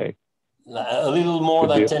 Okay. A little more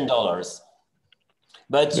than $10.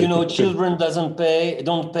 But you know, children don't pay.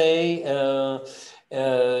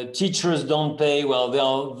 Teachers don't pay. Well,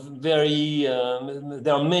 there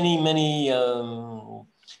are many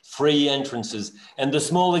free entrances, and the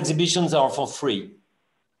small exhibitions are for free.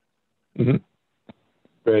 Mm-hmm.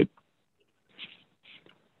 Great.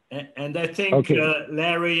 And I think,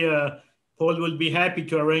 Larry, Paul will be happy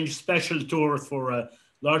to arrange special tour for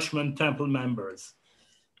Larchmont Temple members.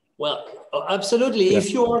 Well, absolutely. Yeah.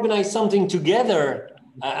 If you organize something together,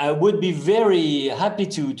 I would be very happy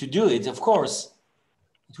to do it, of course.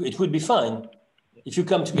 It would be fine if you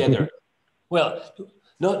come together. Well,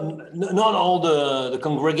 not all the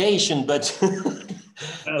congregation, but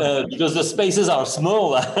because the spaces are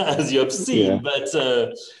small, as you have seen. Yeah. But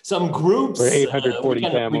some groups we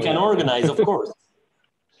can organize, of course.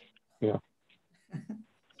 Yeah.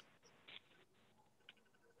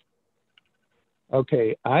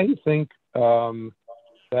 Okay, I think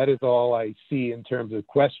that is all I see in terms of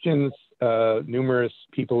questions. Numerous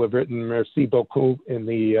people have written "Merci beaucoup" in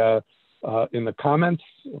the comments.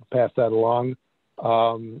 I'll pass that along.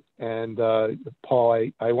 And Paul,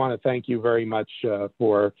 I want to thank you very much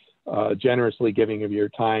for generously giving of your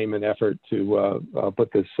time and effort to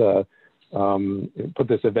put this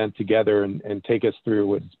event together and take us through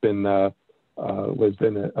what's been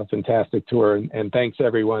a fantastic tour. And thanks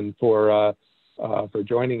everyone for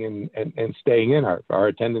joining and staying in. Our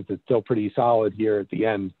attendance is still pretty solid here at the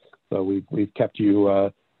end, so we've kept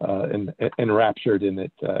you enraptured in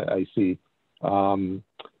it. I see.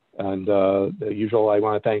 And the usual, I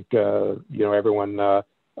want to thank everyone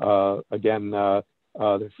again, the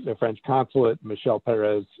French consulate, Michel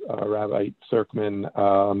Perez, Rabbi Serkman,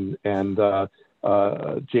 and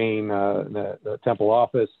Jane, the Temple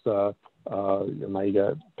office, my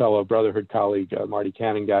fellow Brotherhood colleague Marty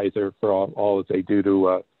Cannon-Geyser, for all that they do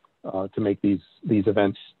to make these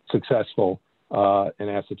events successful, and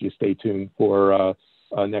ask that you stay tuned for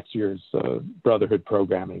next year's Brotherhood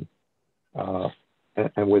programming.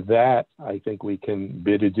 And with that, I think we can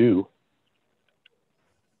bid adieu.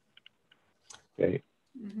 Okay.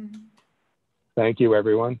 Mm-hmm. Thank you,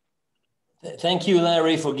 everyone. Thank you,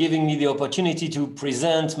 Larry, for giving me the opportunity to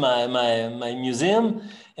present my museum.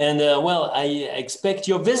 And well, I expect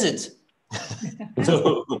your visit.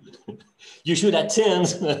 So you should attend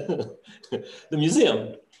the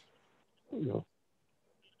museum.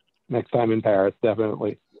 Next time in Paris,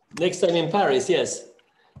 definitely. Next time in Paris, yes.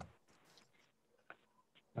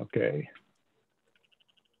 Okay.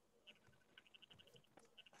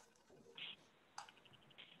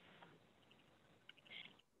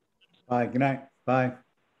 Bye. Good night. Bye.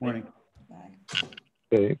 Morning. Bye.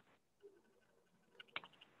 Okay.